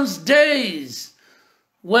Solomon's days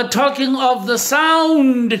were talking of the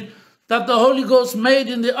sound that the Holy Ghost made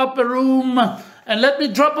in the upper room. And let me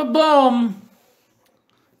drop a bomb.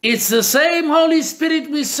 It's the same Holy Spirit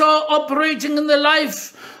we saw operating in the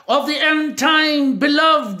life of the end-time,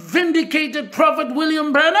 beloved, vindicated prophet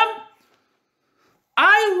William Branham.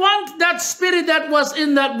 I want that spirit that was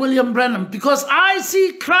in that William Branham because I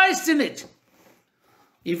see Christ in it.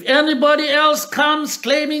 If anybody else comes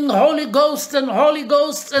claiming Holy Ghost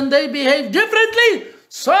and they behave differently,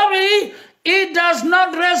 sorry, it does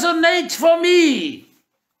not resonate for me.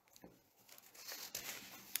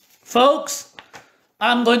 Folks,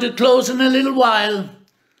 I'm going to close in a little while.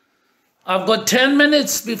 I've got 10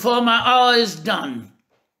 minutes before my hour is done.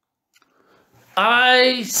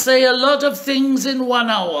 I say a lot of things in 1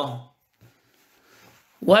 hour.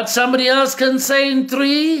 What somebody else can say in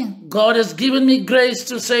 3, God has given me grace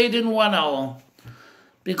to say it in 1 hour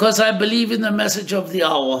because I believe in the message of the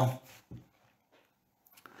hour.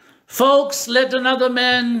 Folks, let another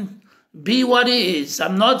man be what he is.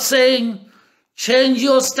 I'm not saying change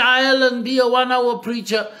your style and be a 1 hour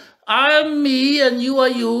preacher. I am me and you are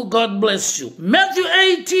you. God bless you. Matthew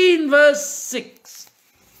 18 verse 6.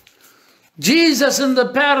 Jesus in the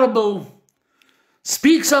parable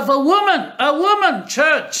speaks of a woman,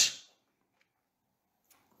 church,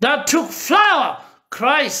 that took flour,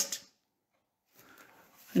 Christ,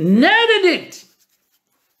 kneaded it,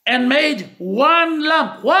 and made one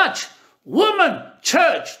lump. Watch. Woman,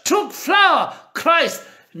 church, took flour, Christ,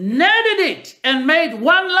 kneaded it, and made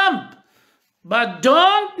one lump. But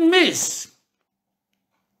don't miss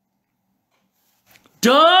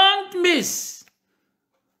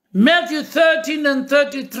Matthew 13 and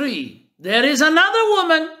 33. There is another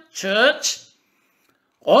woman, church,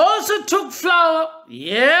 also took flour,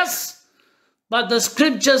 yes, but the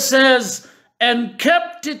scripture says, and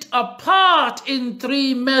kept it apart in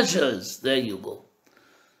 3 measures. There you go.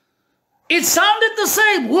 It sounded the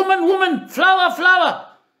same, woman, flour.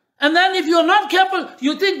 And then if you're not careful,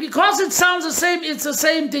 you think because it sounds the same, it's the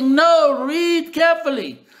same thing. No, read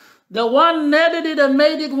carefully. The one kneaded it and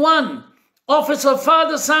made it one. Office of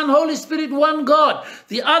Father, Son, Holy Spirit, one God.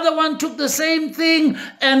 The other one took the same thing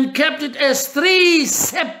and kept it as 3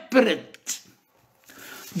 separate.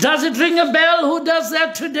 Does it ring a bell? Who does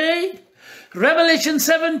that today? Revelation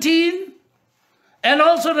 17 And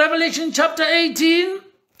also Revelation chapter 18.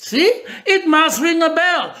 See? It must ring a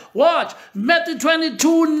bell. Watch. Matthew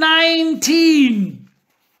 22:19.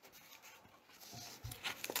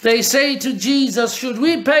 They say to Jesus, should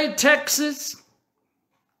we pay taxes?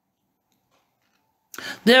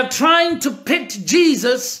 They're trying to pit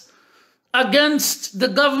Jesus against the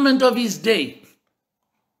government of his day.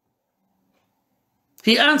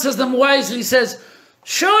 He answers them wisely. He says,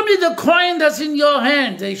 show me the coin that's in your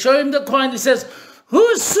hand. They show him the coin. He says,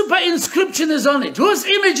 whose super inscription is on it? Whose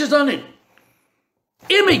image is on it?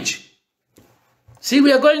 Image. See,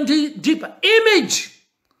 we are going deeper. Image.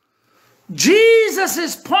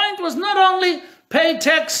 Jesus' point was not only pay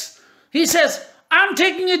tax. He says, I'm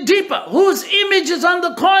taking it deeper. Whose image is on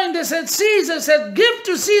the coin? They said, Caesar. Said, give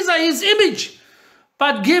to Caesar his image,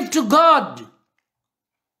 but give to God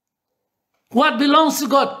what belongs to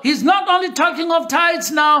God. He's not only talking of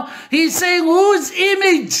tithes now. He's saying, whose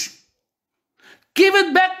image? Give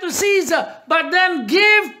it back to Caesar, but then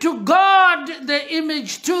give to God the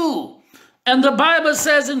image too. And the Bible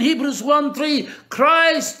says in Hebrews 1:3,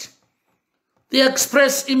 Christ, the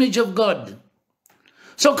express image of God.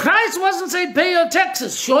 So Christ wasn't saying pay your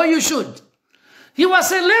taxes. Sure you should. He was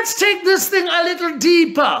saying let's take this thing a little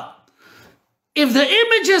deeper. If the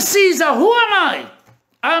image is Caesar, who am I?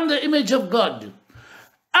 I'm the image of God.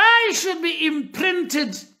 I should be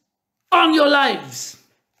imprinted on your lives.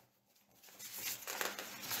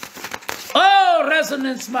 Oh,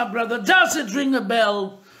 resonance, my brother. Does it ring a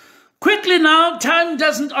bell? Quickly now, time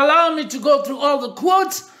doesn't allow me to go through all the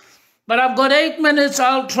quotes, but I've got 8 minutes,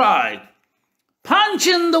 I'll try. Punch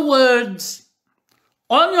in the words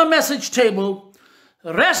on your message table,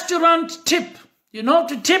 restaurant tip. You know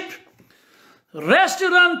to tip?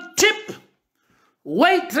 Restaurant tip,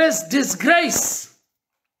 waitress disgrace.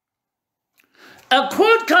 A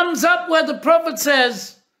quote comes up where the prophet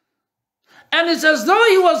says, and it's as though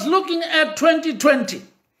he was looking at 2020,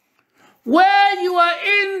 where you are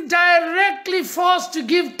indirectly forced to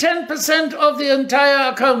give 10% of the entire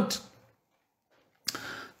account.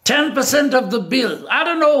 10% of the bill. I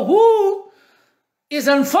don't know who is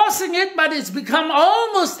enforcing it, but it's become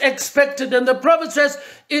almost expected. And the prophet says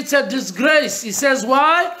it's a disgrace. He says,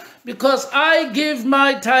 why? Because I give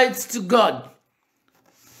my tithes to God.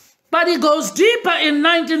 But he goes deeper in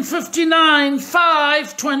 1959,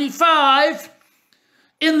 5:25,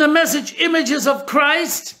 in the message Images of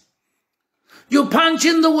Christ. You punch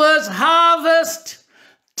in the words harvest,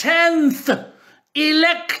 10th,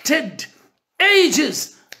 elected,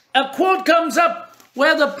 ages. A quote comes up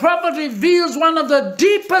where the prophet reveals one of the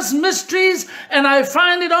deepest mysteries, and I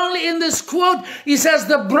find it only in this quote. He says,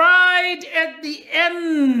 the bride at the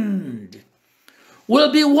end will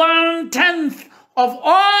be 1/10 of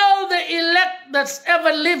all the elect that's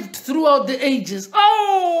ever lived throughout the ages.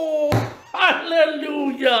 Oh,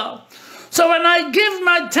 hallelujah. So when I give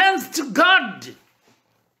my 10th to God,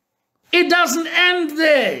 it doesn't end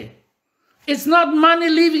there. It's not money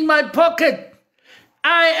leaving my pocket.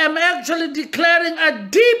 I am actually declaring a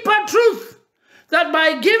deeper truth that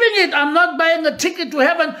by giving it, I'm not buying a ticket to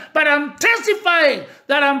heaven, but I'm testifying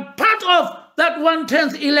that I'm part of that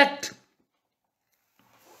 1/10 elect.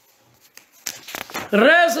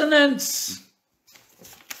 Resonance.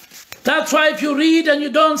 That's why if you read and you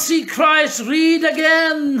don't see Christ, read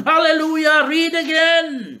again. Hallelujah, read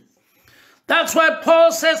again. That's why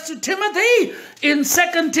Paul says to Timothy in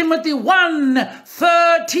 2 Timothy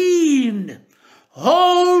 1:13,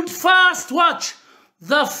 hold fast, watch,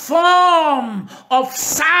 the form of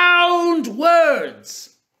sound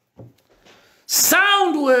words.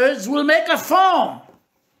 Sound words will make a form.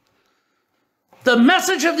 The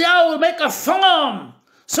message of the hour will make a form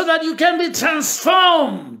so that you can be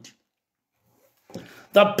transformed.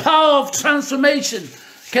 The power of transformation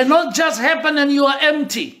cannot just happen and you are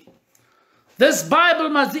empty. This Bible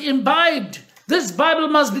must be imbibed. This Bible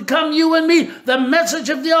must become you and me. The message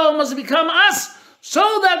of the hour must become us,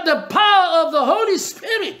 so that the power of the Holy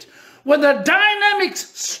Spirit, when the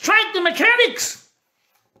dynamics strike the mechanics,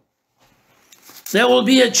 there will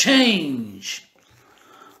be a change.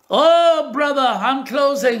 Oh, brother, I'm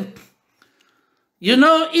closing. You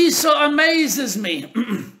know, Esau amazes me.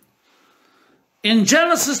 In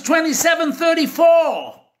Genesis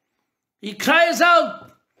 27:34, he cries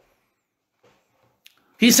out.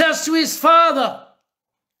 He says to his father,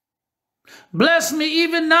 bless me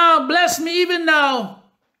even now, bless me even now.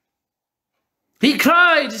 He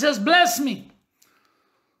cried, he says, bless me.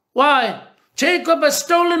 Why? Jacob has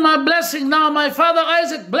stolen my blessing, now my father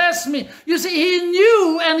Isaac, bless me. You see, he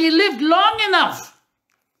knew and he lived long enough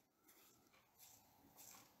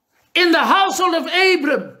in the household of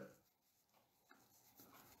Abram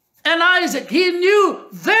and Isaac. He knew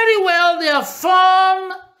very well their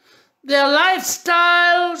form, their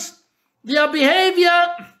lifestyles, their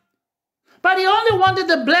behavior, but he only wanted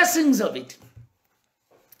the blessings of it.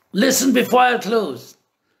 Listen before I close.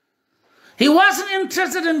 He wasn't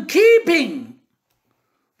interested in keeping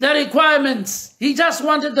the requirements. He just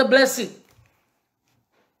wanted the blessing.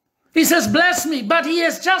 He says, bless me, but he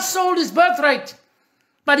has just sold his birthright,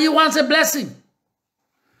 but he wants a blessing.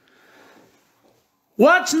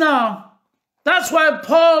 Watch now. That's why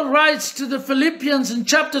Paul writes to the Philippians in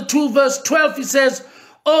chapter 2, verse 12. He says,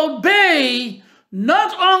 obey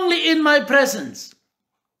not only in my presence.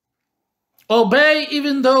 Obey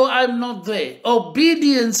even though I'm not there.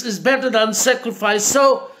 Obedience is better than sacrifice.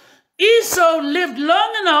 So Esau lived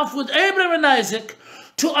long enough with Abraham and Isaac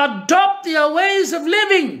to adopt their ways of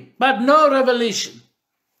living, but no revelation.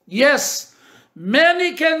 Yes,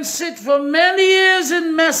 many can sit for many years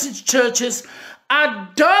in message churches,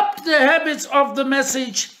 adopt the habits of the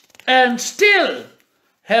message, and still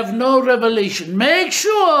have no revelation. Make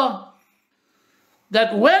sure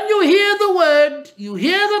that when you hear the word, you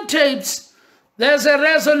hear the tapes, there's a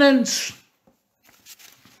resonance.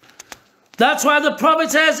 That's why the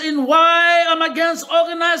prophet says in Why I'm Against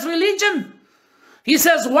Organized Religion, he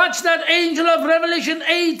says, watch that angel of Revelation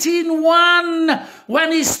 18:1.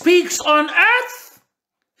 When he speaks on earth,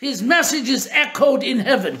 his message is echoed in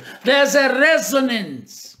heaven. There's a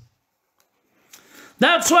resonance.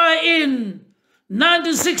 That's why in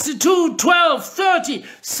 1962, 12:30,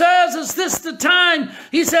 sirs, is this the time?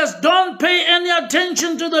 He says, don't pay any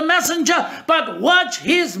attention to the messenger, but watch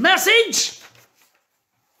his message.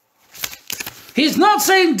 He's not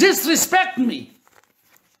saying disrespect me.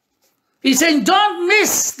 He's saying don't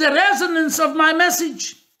miss the resonance of my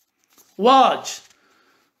message. Watch.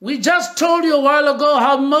 We just told you a while ago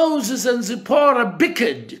how Moses and Zipporah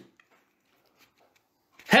bickered,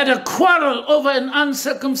 had a quarrel over an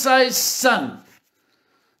uncircumcised son.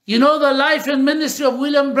 You know, the life and ministry of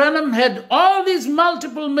William Branham had all these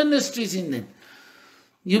multiple ministries in them.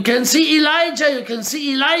 You can see Elijah, you can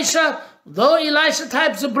see Elisha, though Elisha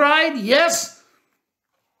types a bride, yes.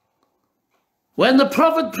 When the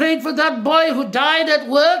prophet prayed for that boy who died at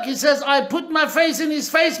work, he says, I put my face in his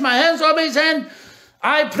face, my hands over his hand.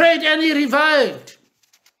 I prayed and he revived.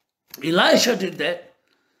 Elisha did that.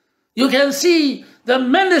 You can see the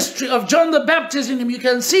ministry of John the Baptist in him. You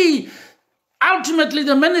can see ultimately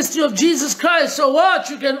the ministry of Jesus Christ. So watch,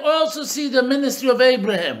 you can also see the ministry of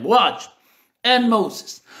Abraham. Watch. And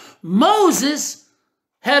Moses. Moses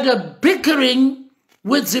had a bickering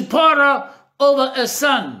with Zipporah over a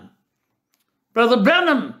son. Brother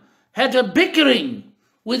Branham had a bickering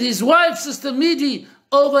with his wife, Sister Meady,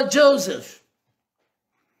 over Joseph.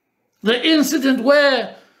 The incident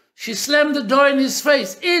where she slammed the door in his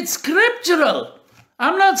face. It's scriptural.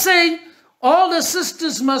 I'm not saying all the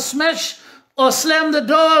sisters must smash or slam the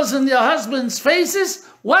doors in their husbands' faces.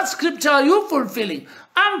 What scripture are you fulfilling?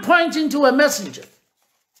 I'm pointing to a messenger.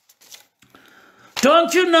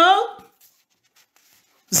 Don't you know?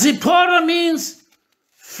 Zipporah means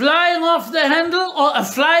flying off the handle, or a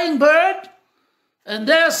flying bird. And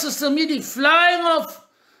there's Sister Meady flying off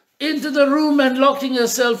into the room and locking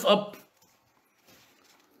herself up.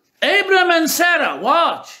 Abraham and Sarah,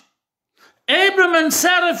 watch. Abraham and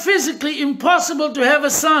Sarah, physically impossible to have a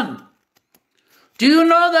son. Do you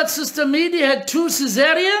know that Sister Meady had 2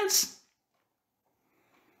 cesareans?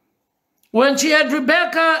 When she had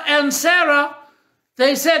Rebecca and Sarah,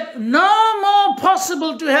 they said, no more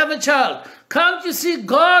possible to have a child. Can't you see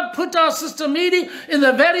God put our Sister Meady in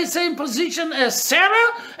the very same position as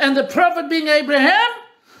Sarah and the prophet being Abraham?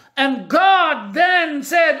 And God then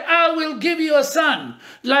said, I will give you a son.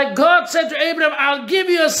 Like God said to Abraham, I'll give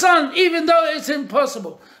you a son, even though it's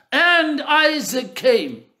impossible. And Isaac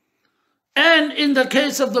came. And in the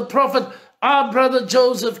case of the prophet, our brother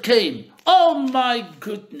Joseph came. Oh my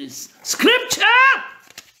goodness. Scripture!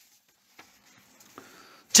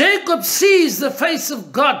 Jacob sees the face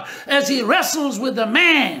of God as he wrestles with a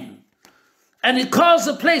man. And he calls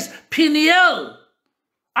the place Peniel.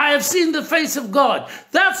 I have seen the face of God.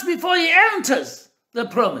 That's before he enters the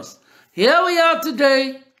promise. Here we are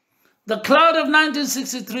today, the cloud of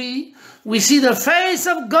 1963. We see the face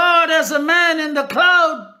of God as a man in the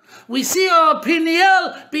cloud. We see our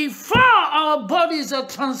Peniel before our bodies are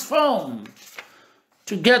transformed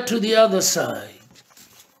to get to the other side.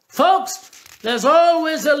 Folks, there's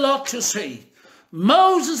always a lot to say.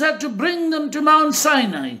 Moses had to bring them to Mount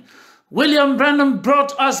Sinai. William Branham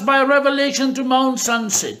brought us by revelation to Mount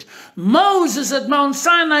Sunset. Moses at Mount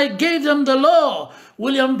Sinai gave them the law.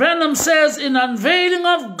 William Branham says in Unveiling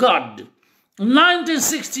of God,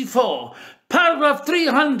 1964, paragraph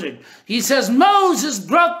 300. He says, Moses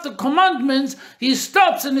brought the commandments. He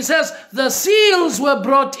stops and he says, the seals were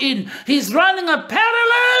brought in. He's running a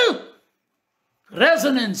parallel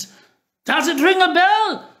resonance. Does it ring a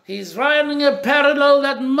bell? He's running a parallel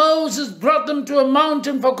that Moses brought them to a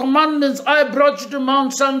mountain for commandments. I brought you to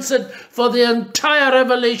Mount Sunset for the entire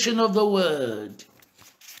revelation of the word.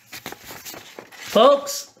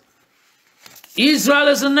 Folks, Israel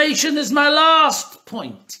as a nation is my last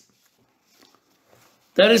point.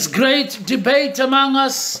 There is great debate among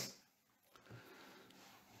us.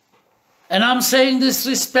 And I'm saying this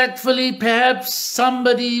respectfully. Perhaps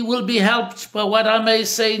somebody will be helped by what I may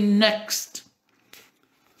say next.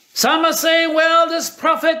 Some are saying, well, this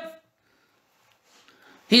prophet,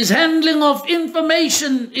 his handling of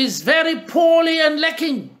information is very poorly and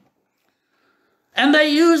lacking. And they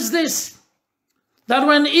use this, that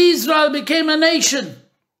when Israel became a nation,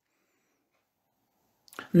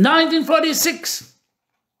 1946,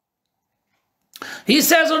 he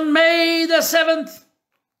says on May the 7th,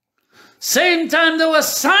 same time they were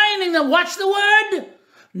signing them, watch the word,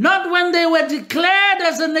 not when they were declared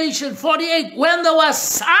as a nation, 48, when they were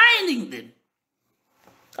signing them.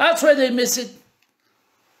 That's where they miss it. It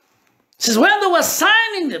says, when they were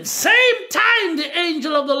signing them, same time the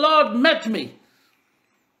angel of the Lord met me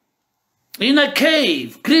in a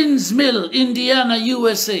cave, Greens Mill, Indiana,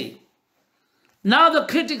 USA. Now the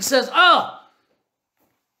critic says,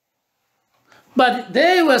 but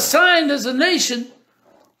they were signed as a nation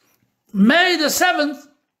May the 7th,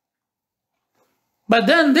 but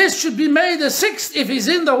then this should be May the 6th if he's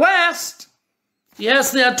in the West.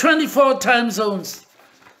 Yes, there are 24 time zones.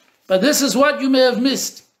 But this is what you may have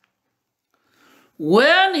missed.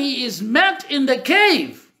 When he is met in the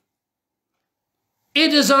cave,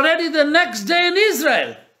 it is already the next day in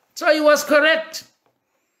Israel. So he was correct.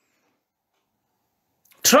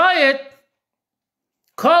 Try it.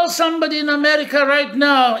 Call somebody in America right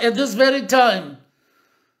now at this very time.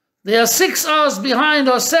 They are 6 hours behind,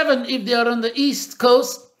 or 7 if they are on the East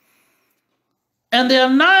Coast. And they are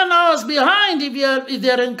 9 hours behind if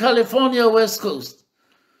they are in California, West Coast.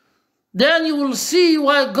 Then you will see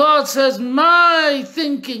why God says, my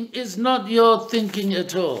thinking is not your thinking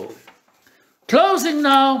at all. Closing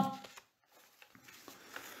now.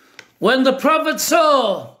 When the prophet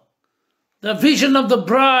saw the vision of the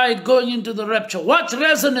bride going into the rapture, watch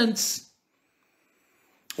resonance.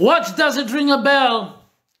 Watch, does it ring a bell?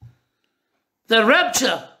 The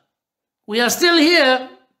rapture, we are still here,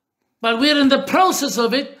 but we're in the process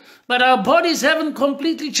of it, but our bodies haven't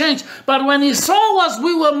completely changed. But when he saw us,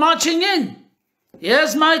 we were marching in.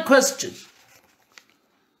 Here's my question.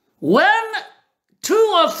 When 2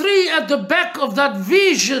 or 3 at the back of that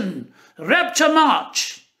vision, rapture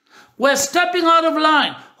march, were stepping out of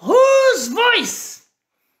line, whose voice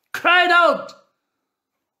cried out,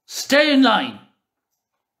 stay in line?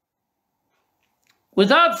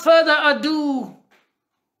 Without further ado,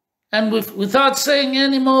 and without saying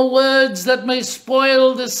any more words that may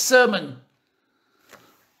spoil this sermon,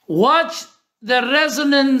 watch the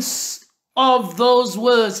resonance of those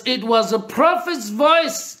words. It was a prophet's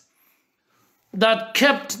voice that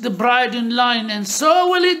kept the bride in line, and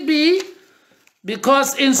so will it be,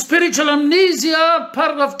 because in Spiritual Amnesia,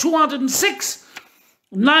 paragraph 206,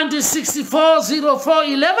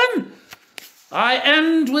 1964-04-11, I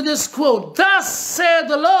end with this quote. Thus said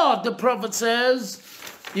the Lord, the prophet says,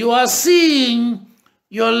 you are seeing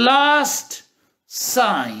your last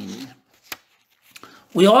sign.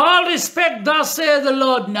 We all respect thus said the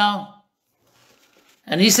Lord now.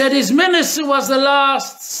 And he said his ministry was the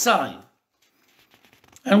last sign.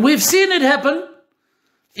 And we've seen it happen.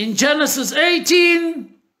 In Genesis 18,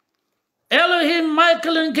 Elohim,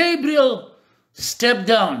 Michael, and Gabriel stepped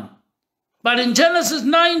down. But in Genesis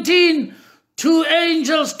 19, 2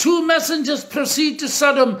 angels, 2 messengers proceed to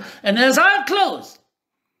Sodom. And as I close,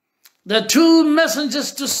 the 2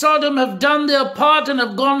 messengers to Sodom have done their part and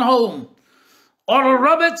have gone home. Oral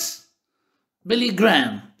Roberts, Billy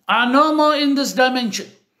Graham are no more in this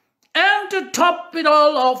dimension. And to top it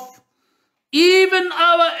all off, even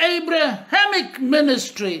our Abrahamic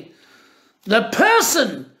ministry, the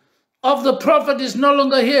person of the prophet is no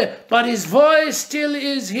longer here, but his voice still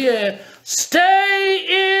is here. Stay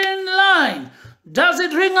in line. Does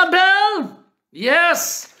it ring a bell?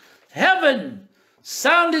 Yes. Heaven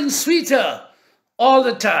sounding sweeter all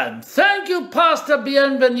the time. Thank you, Pastor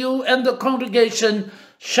Bienvenue and the congregation.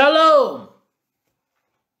 Shalom.